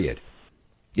 period.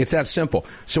 It's that simple.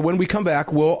 So when we come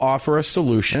back, we'll offer a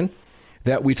solution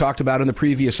that we talked about in the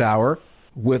previous hour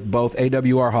with both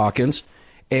A.W.R. Hawkins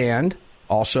and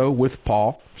also with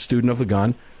Paul, student of the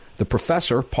gun, the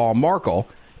professor, Paul Markle,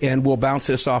 and we'll bounce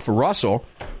this off of Russell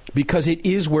because it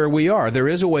is where we are. There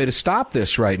is a way to stop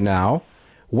this right now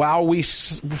while we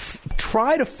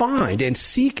try to find and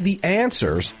seek the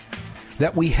answers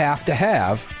that we have to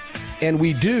have, and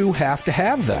we do have to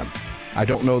have them. I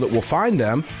don't know that we'll find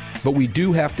them, but we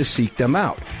do have to seek them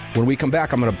out. When we come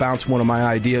back, I'm going to bounce one of my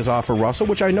ideas off of Russell,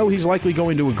 which I know he's likely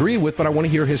going to agree with, but I want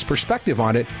to hear his perspective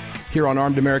on it here on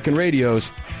Armed American Radio's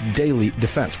Daily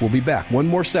Defense. We'll be back. One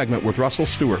more segment with Russell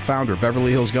Stuart, founder of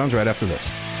Beverly Hills Guns, right after this.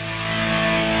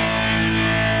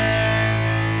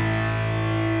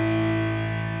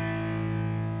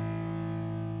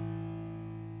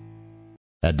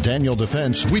 At Daniel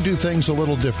Defense, we do things a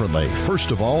little differently.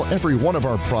 First of all, every one of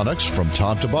our products, from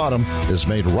top to bottom, is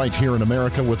made right here in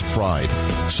America with pride.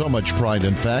 So much pride,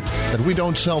 in fact, that we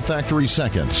don't sell factory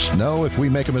seconds. No, if we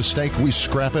make a mistake, we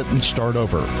scrap it and start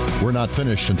over. We're not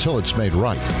finished until it's made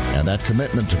right. And that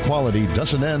commitment to quality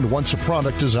doesn't end once a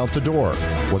product is out the door.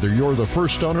 Whether you're the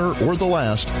first owner or the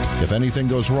last, if anything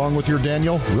goes wrong with your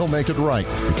Daniel, we'll make it right,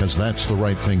 because that's the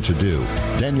right thing to do.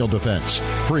 Daniel Defense.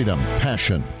 Freedom,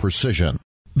 passion, precision.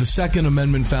 The Second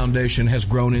Amendment Foundation has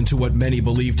grown into what many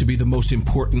believe to be the most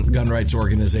important gun rights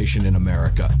organization in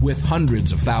America. With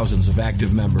hundreds of thousands of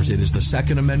active members, it is the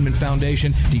Second Amendment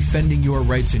Foundation defending your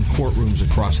rights in courtrooms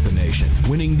across the nation.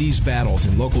 Winning these battles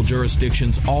in local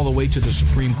jurisdictions all the way to the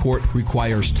Supreme Court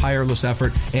requires tireless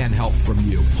effort and help from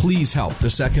you. Please help the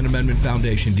Second Amendment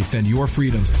Foundation defend your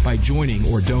freedoms by joining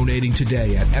or donating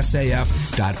today at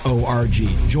saf.org.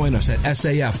 Join us at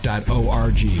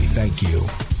saf.org. Thank you.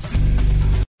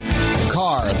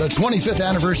 CAR, the 25th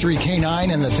anniversary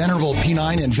K9 and the venerable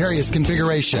P9 in various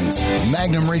configurations.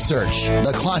 Magnum Research,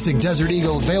 the classic Desert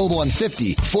Eagle available in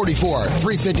 50, 44,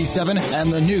 357, and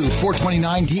the new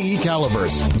 429 DE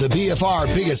calibers. The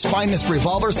BFR biggest finest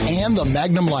revolvers and the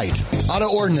Magnum Light. Auto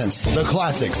Ordnance, the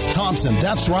classics. Thompson,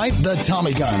 that's right, the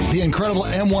Tommy gun, the incredible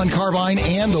M1 carbine,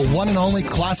 and the one and only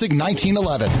classic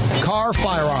 1911. CAR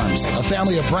Firearms, a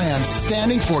family of brands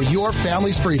standing for your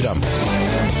family's freedom.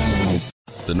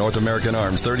 The North American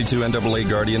Arms 32 NAA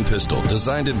Guardian pistol,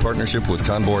 designed in partnership with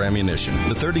Conbor Ammunition.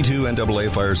 The 32 NAA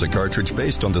fires a cartridge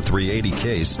based on the .380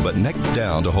 case, but neck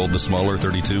down to hold the smaller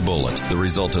 .32 bullet. The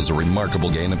result is a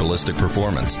remarkable gain in ballistic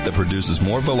performance that produces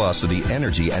more velocity,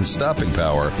 energy, and stopping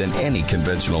power than any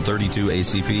conventional .32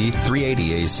 ACP,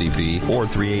 .380 ACP, or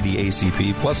 .380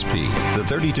 ACP plus P. The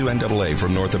 32 NAA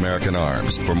from North American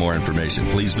Arms. For more information,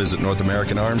 please visit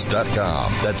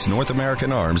NorthAmericanArms.com. That's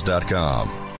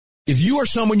NorthAmericanArms.com. If you or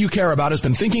someone you care about has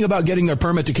been thinking about getting their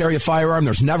permit to carry a firearm,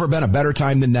 there's never been a better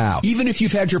time than now. Even if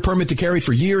you've had your permit to carry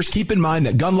for years, keep in mind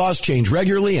that gun laws change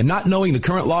regularly, and not knowing the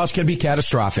current laws can be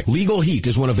catastrophic. Legal Heat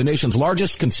is one of the nation's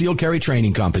largest concealed carry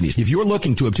training companies. If you're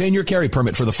looking to obtain your carry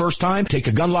permit for the first time, take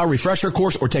a gun law refresher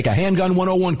course or take a handgun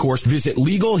 101 course, visit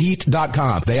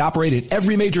LegalHeat.com. They operate in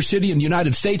every major city in the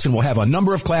United States and will have a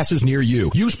number of classes near you.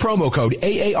 Use promo code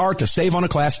AAR to save on a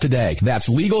class today. That's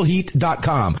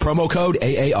LegalHeat.com. Promo code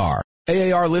AAR.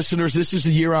 AAR listeners, this is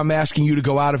the year I'm asking you to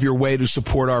go out of your way to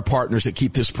support our partners that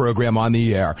keep this program on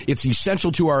the air. It's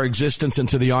essential to our existence and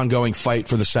to the ongoing fight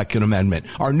for the Second Amendment.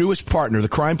 Our newest partner, the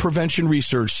Crime Prevention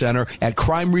Research Center at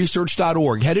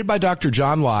crimeresearch.org, headed by Dr.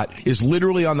 John Lott, is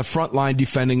literally on the front line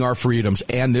defending our freedoms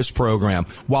and this program.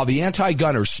 While the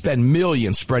anti-gunners spend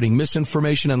millions spreading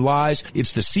misinformation and lies,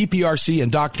 it's the CPRC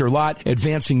and Dr. Lott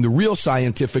advancing the real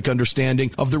scientific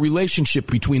understanding of the relationship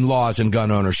between laws and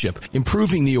gun ownership,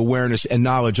 improving the awareness and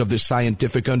knowledge of this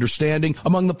scientific understanding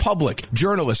among the public,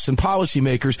 journalists, and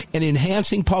policymakers, and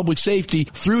enhancing public safety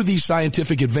through these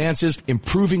scientific advances,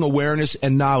 improving awareness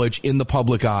and knowledge in the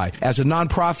public eye. As a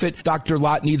nonprofit, Dr.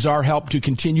 Lott needs our help to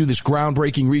continue this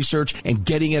groundbreaking research and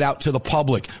getting it out to the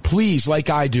public. Please, like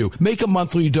I do, make a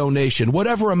monthly donation,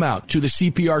 whatever amount, to the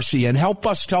CPRC and help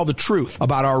us tell the truth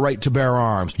about our right to bear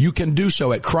arms. You can do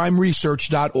so at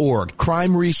crimeresearch.org.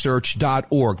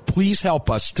 crimeresearch.org. Please help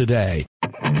us today.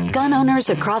 Gun owners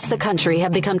across the country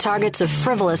have become targets of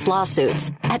frivolous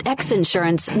lawsuits. At X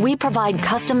Insurance, we provide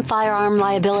custom firearm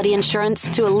liability insurance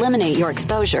to eliminate your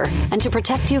exposure and to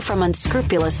protect you from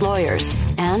unscrupulous lawyers.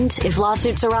 And if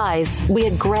lawsuits arise, we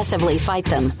aggressively fight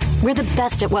them. We're the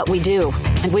best at what we do,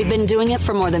 and we've been doing it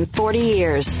for more than 40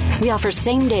 years. We offer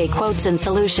same-day quotes and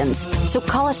solutions. So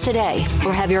call us today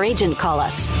or have your agent call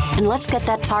us, and let's get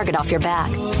that target off your back.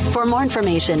 For more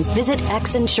information, visit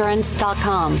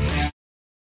xinsurance.com.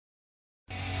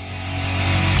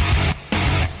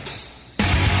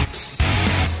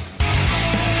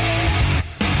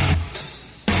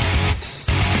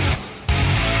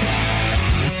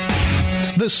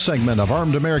 This segment of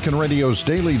Armed American Radio's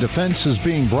Daily Defense is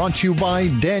being brought to you by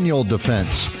Daniel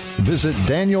Defense. Visit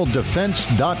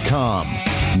DanielDefense.com.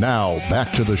 Now,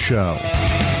 back to the show.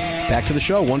 Back to the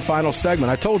show. One final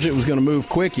segment. I told you it was going to move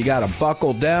quick. You got to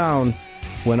buckle down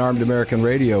when Armed American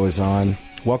Radio is on.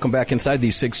 Welcome back inside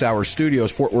these 6-hour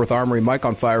studios. Fort Worth Armory, Mike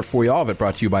on fire for you. All of it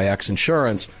brought to you by X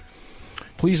Insurance.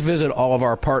 Please visit all of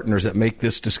our partners that make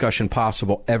this discussion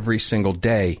possible every single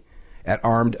day at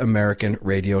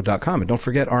armedamericanradio.com. And don't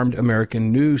forget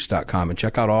armedamericannews.com, and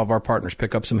check out all of our partners.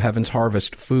 Pick up some Heaven's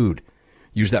Harvest food.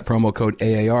 Use that promo code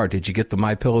AAR. Did you get the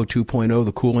MyPillow 2.0,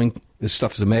 the cooling? This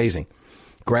stuff is amazing.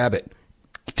 Grab it.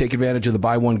 Take advantage of the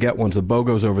buy one, get ones, the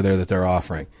BOGOs over there that they're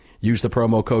offering. Use the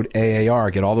promo code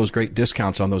AAR. Get all those great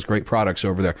discounts on those great products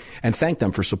over there. And thank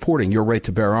them for supporting your right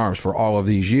to bear arms for all of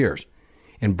these years.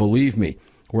 And believe me,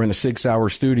 we're in the 6-hour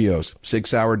studios.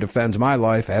 6 Hour defends my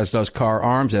life, as does Carr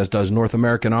Arms, as does North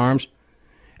American Arms,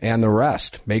 and the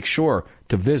rest. Make sure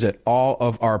to visit all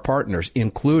of our partners,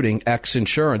 including X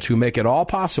Insurance, who make it all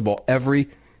possible every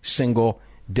single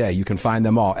day. You can find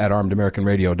them all at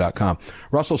armedamericanradio.com.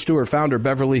 Russell Stuart, founder of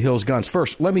Beverly Hills Guns.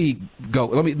 First, let me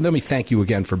thank you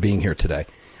again for being here today.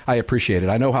 I appreciate it.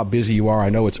 I know how busy you are. I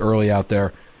know it's early out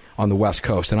there on the West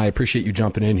Coast, and I appreciate you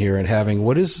jumping in here and having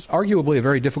what is arguably a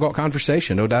very difficult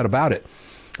conversation, no doubt about it.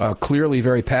 Clearly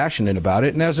very passionate about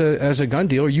it, and as a gun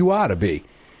dealer, you ought to be,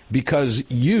 because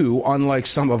you, unlike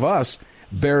some of us,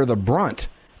 bear the brunt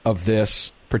of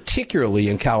this, particularly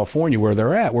in California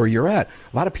where you're at.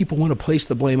 A lot of people want to place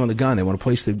the blame on the gun. They want to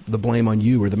place the blame on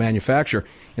you or the manufacturer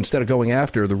instead of going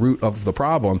after the root of the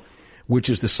problem, which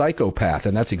is the psychopath,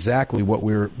 and that's exactly what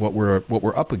we're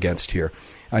up against here.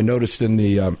 I noticed in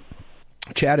the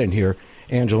chat in here,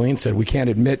 Angeline said,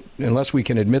 unless we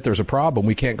can admit there's a problem,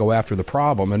 we can't go after the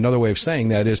problem. Another way of saying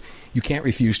that is you can't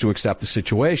refuse to accept the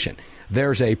situation.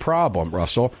 There's a problem,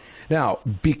 Russell. Now,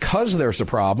 because there's a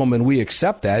problem and we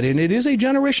accept that, and it is a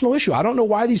generational issue, I don't know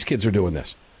why these kids are doing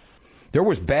this. There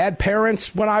was bad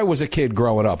parents when I was a kid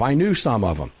growing up. I knew some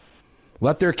of them.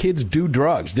 Let their kids do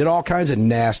drugs, did all kinds of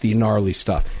nasty, gnarly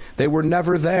stuff. They were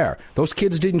never there. Those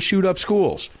kids didn't shoot up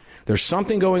schools. There's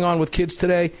something going on with kids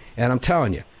today, and I'm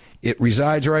telling you, it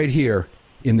resides right here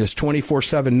in this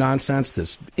 24/7 nonsense,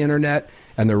 this internet,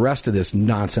 and the rest of this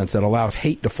nonsense that allows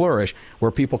hate to flourish, where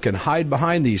people can hide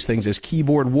behind these things as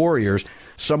keyboard warriors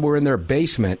somewhere in their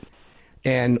basement,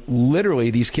 and literally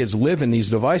these kids live in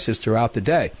these devices throughout the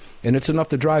day. And it's enough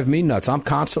to drive me nuts. I'm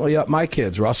constantly up my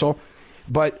kids, Russell.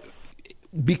 But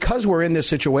because we're in this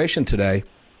situation today,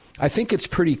 I think it's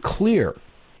pretty clear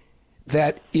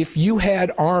that if you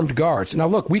had armed guards, now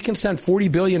look, we can send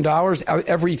 $40 billion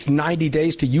every 90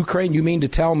 days to Ukraine. You mean to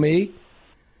tell me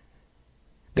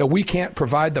that we can't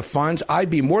provide the funds? I'd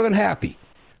be more than happy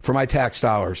for my tax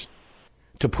dollars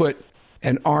to put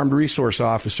an armed resource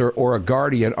officer or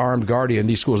a armed guardian in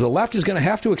these schools. The left is going to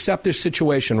have to accept this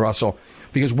situation, Russell,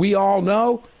 because we all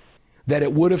know that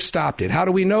it would have stopped it. How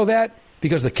do we know that?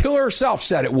 Because the killer herself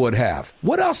said it would have.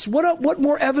 What else? What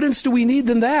more evidence do we need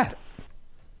than that?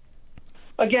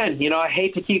 Again, I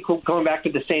hate to keep going back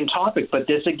to the same topic, but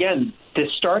this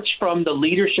starts from the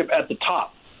leadership at the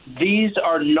top. These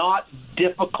are not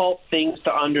difficult things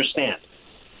to understand.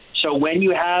 So when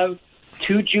you have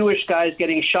two Jewish guys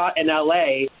getting shot in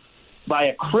L.A. by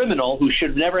a criminal who should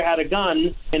have never had a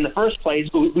gun in the first place,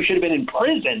 who should have been in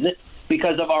prison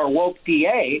because of our woke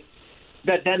DA,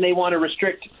 that then they want to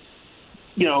restrict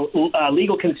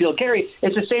legal concealed carry.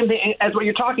 It's the same thing as what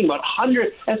you're talking about.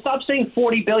 And stop saying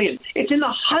 $40 billion. It's in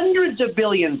the hundreds of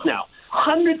billions now.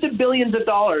 Hundreds of billions of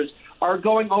dollars are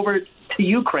going over to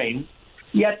Ukraine.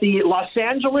 Yet the Los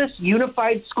Angeles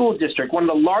Unified School District, one of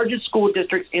the largest school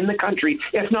districts in the country,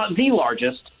 if not the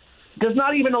largest, does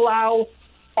not even allow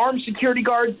armed security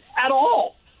guards at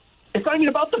all. It's not even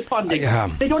about the funding.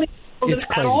 They don't even it's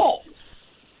crazy. At all.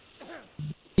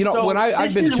 When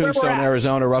I've been to Tombstone,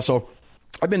 Arizona, Russell,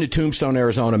 I've been to Tombstone,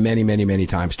 Arizona many, many, many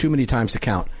times, too many times to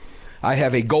count. I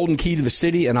have a golden key to the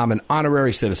city, and I'm an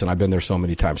honorary citizen. I've been there so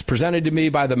many times. Presented to me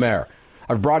by the mayor.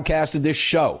 I've broadcasted this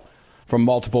show from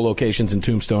multiple locations in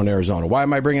Tombstone, Arizona. Why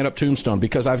am I bringing up Tombstone?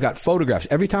 Because I've got photographs.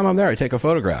 Every time I'm there, I take a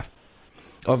photograph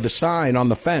of the sign on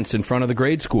the fence in front of the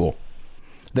grade school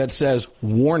that says,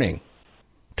 warning,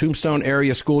 Tombstone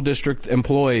area school district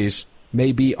employees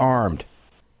may be armed.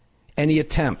 Any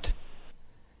attempt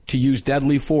to use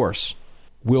deadly force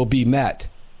will be met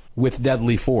with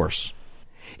deadly force.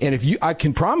 And I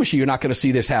can promise you're not going to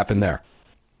see this happen there.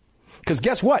 Because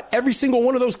guess what? Every single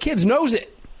one of those kids knows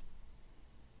it.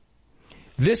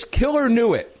 This killer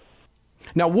knew it.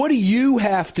 Now, what do you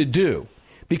have to do?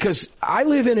 Because I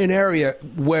live in an area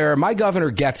where my governor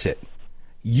gets it.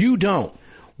 You don't.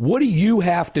 What do you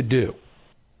have to do?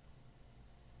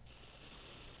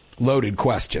 Loaded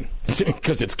question,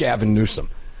 because it's Gavin Newsom.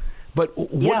 But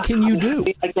what can you do?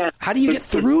 Again, how do you get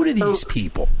through to these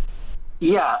people?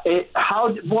 Yeah.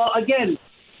 Again,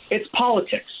 it's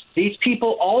politics. These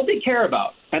people, all they care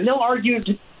about, and they'll argue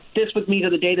this with me to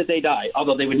the day that they die,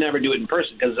 although they would never do it in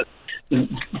person because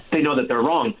they know that they're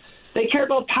wrong. They care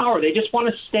about power. They just want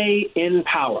to stay in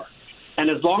power. And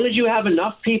as long as you have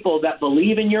enough people that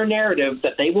believe in your narrative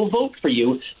that they will vote for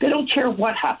you, they don't care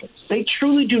what happens. They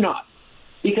truly do not.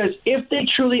 Because if they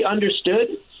truly understood,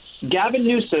 Gavin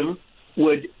Newsom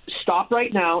would stop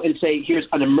right now and say, here's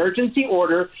an emergency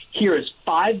order. Here is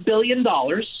 $5 billion,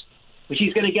 which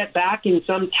he's going to get back in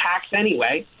some tax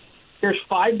anyway. Here's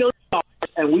 $5 billion,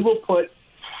 and we will put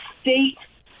state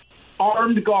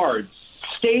armed guards,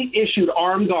 state-issued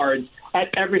armed guards at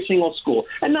every single school.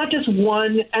 And not just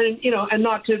one, and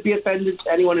not to be offended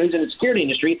to anyone who's in the security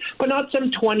industry, but not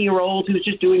some 20-year-old who's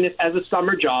just doing this as a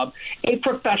summer job, a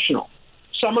professional.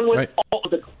 Someone with all of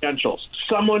the credentials,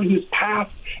 someone who's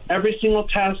passed every single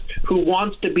test, who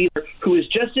wants to be there, who is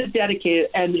just as dedicated.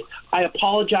 And I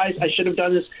apologize. I should have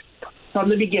done this from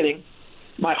the beginning.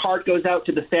 My heart goes out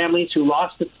to the families who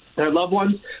lost their loved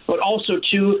ones, but also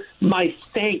to my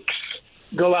thanks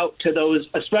go out to those,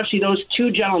 especially those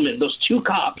two gentlemen, those two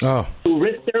cops who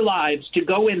risked their lives to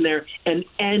go in there and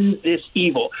end this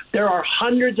evil. There are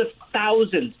hundreds of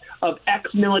thousands of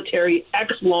ex-military,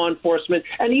 ex-law enforcement,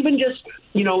 and even just,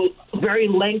 very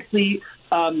lengthy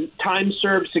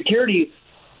time-served security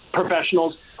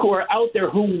professionals who are out there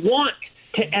who want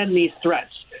to end these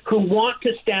threats, who want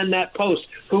to stand that post,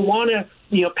 who want to,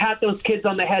 pat those kids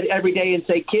on the head every day and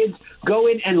say, kids, go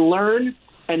in and learn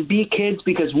and be kids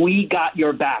because we got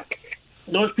your back.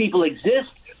 Those people exist.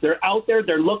 They're out there.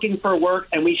 They're looking for work,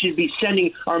 and we should be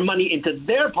sending our money into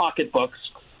their pocketbooks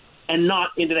and not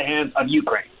into the hands of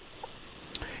Ukraine.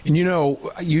 And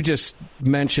you just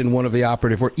mentioned one of the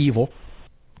operative words, evil.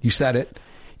 You said it.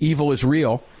 Evil is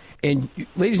real. And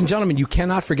ladies and gentlemen, you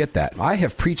cannot forget that. I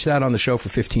have preached that on the show for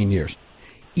 15 years.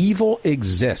 Evil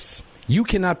exists. You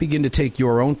cannot begin to take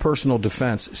your own personal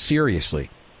defense seriously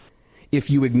if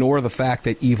you ignore the fact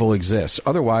that evil exists.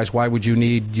 Otherwise, why would you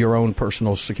need your own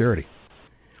personal security?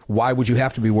 Why would you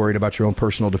have to be worried about your own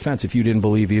personal defense if you didn't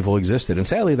believe evil existed? And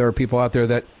sadly, there are people out there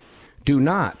that do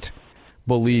not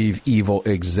believe evil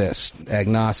exists.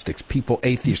 Agnostics, people,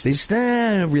 atheists, they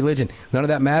stand religion. None of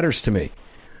that matters to me.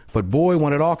 But boy,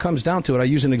 when it all comes down to it, I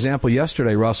used an example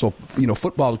yesterday, Russell.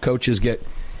 Football coaches get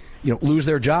lose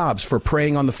their jobs for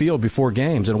praying on the field before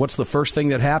games. And what's the first thing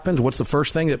that happens? What's the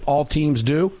first thing that all teams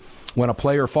do when a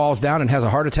player falls down and has a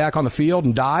heart attack on the field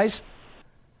and dies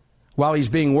while he's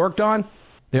being worked on?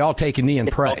 They all take a knee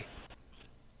and pray.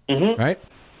 Mm-hmm. Right?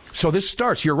 So this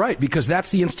starts, you're right, because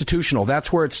that's the institutional.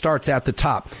 That's where it starts at the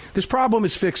top. This problem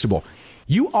is fixable.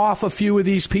 You off a few of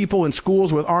these people in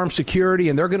schools with armed security,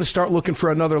 and they're going to start looking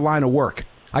for another line of work.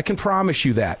 I can promise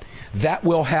you that. That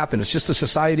will happen. It's just the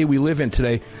society we live in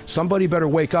today. Somebody better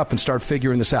wake up and start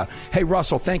figuring this out. Hey,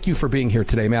 Russell, thank you for being here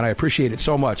today, man. I appreciate it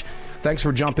so much. Thanks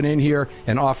for jumping in here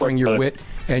and offering your wit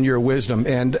and your wisdom.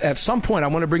 And at some point, I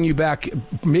want to bring you back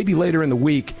maybe later in the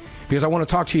week because I want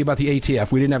to talk to you about the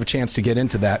ATF. We didn't have a chance to get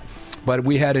into that, but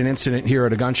we had an incident here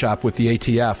at a gun shop with the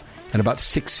ATF, and about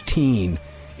 16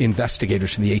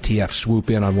 investigators from the ATF swoop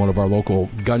in on one of our local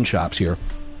gun shops here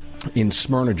in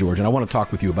Smyrna, Georgia, and I want to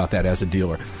talk with you about that as a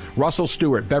dealer. Russell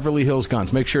Stuart, Beverly Hills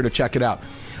Guns. Make sure to check it out.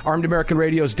 Armed American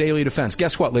Radio's Daily Defense.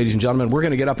 Guess what, ladies and gentlemen? We're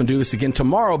going to get up and do this again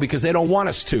tomorrow because they don't want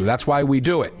us to. That's why we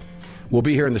do it. We'll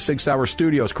be here in the 6th Hour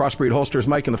studios. Crossbreed Holsters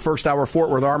Mike in the 1st hour, Fort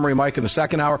Worth Armory Mike in the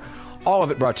 2nd hour. All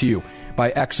of it brought to you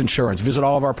by X Insurance. Visit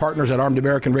all of our partners at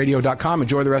armedamericanradio.com.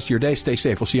 Enjoy the rest of your day. Stay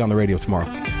safe. We'll see you on the radio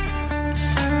tomorrow.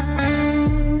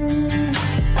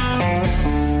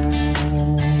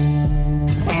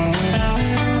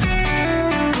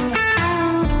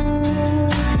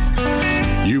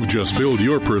 You've just filled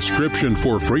your prescription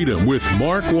for freedom with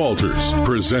Mark Walters,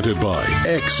 presented by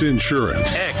X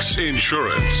Insurance. X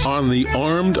Insurance on the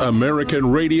Armed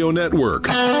American Radio Network.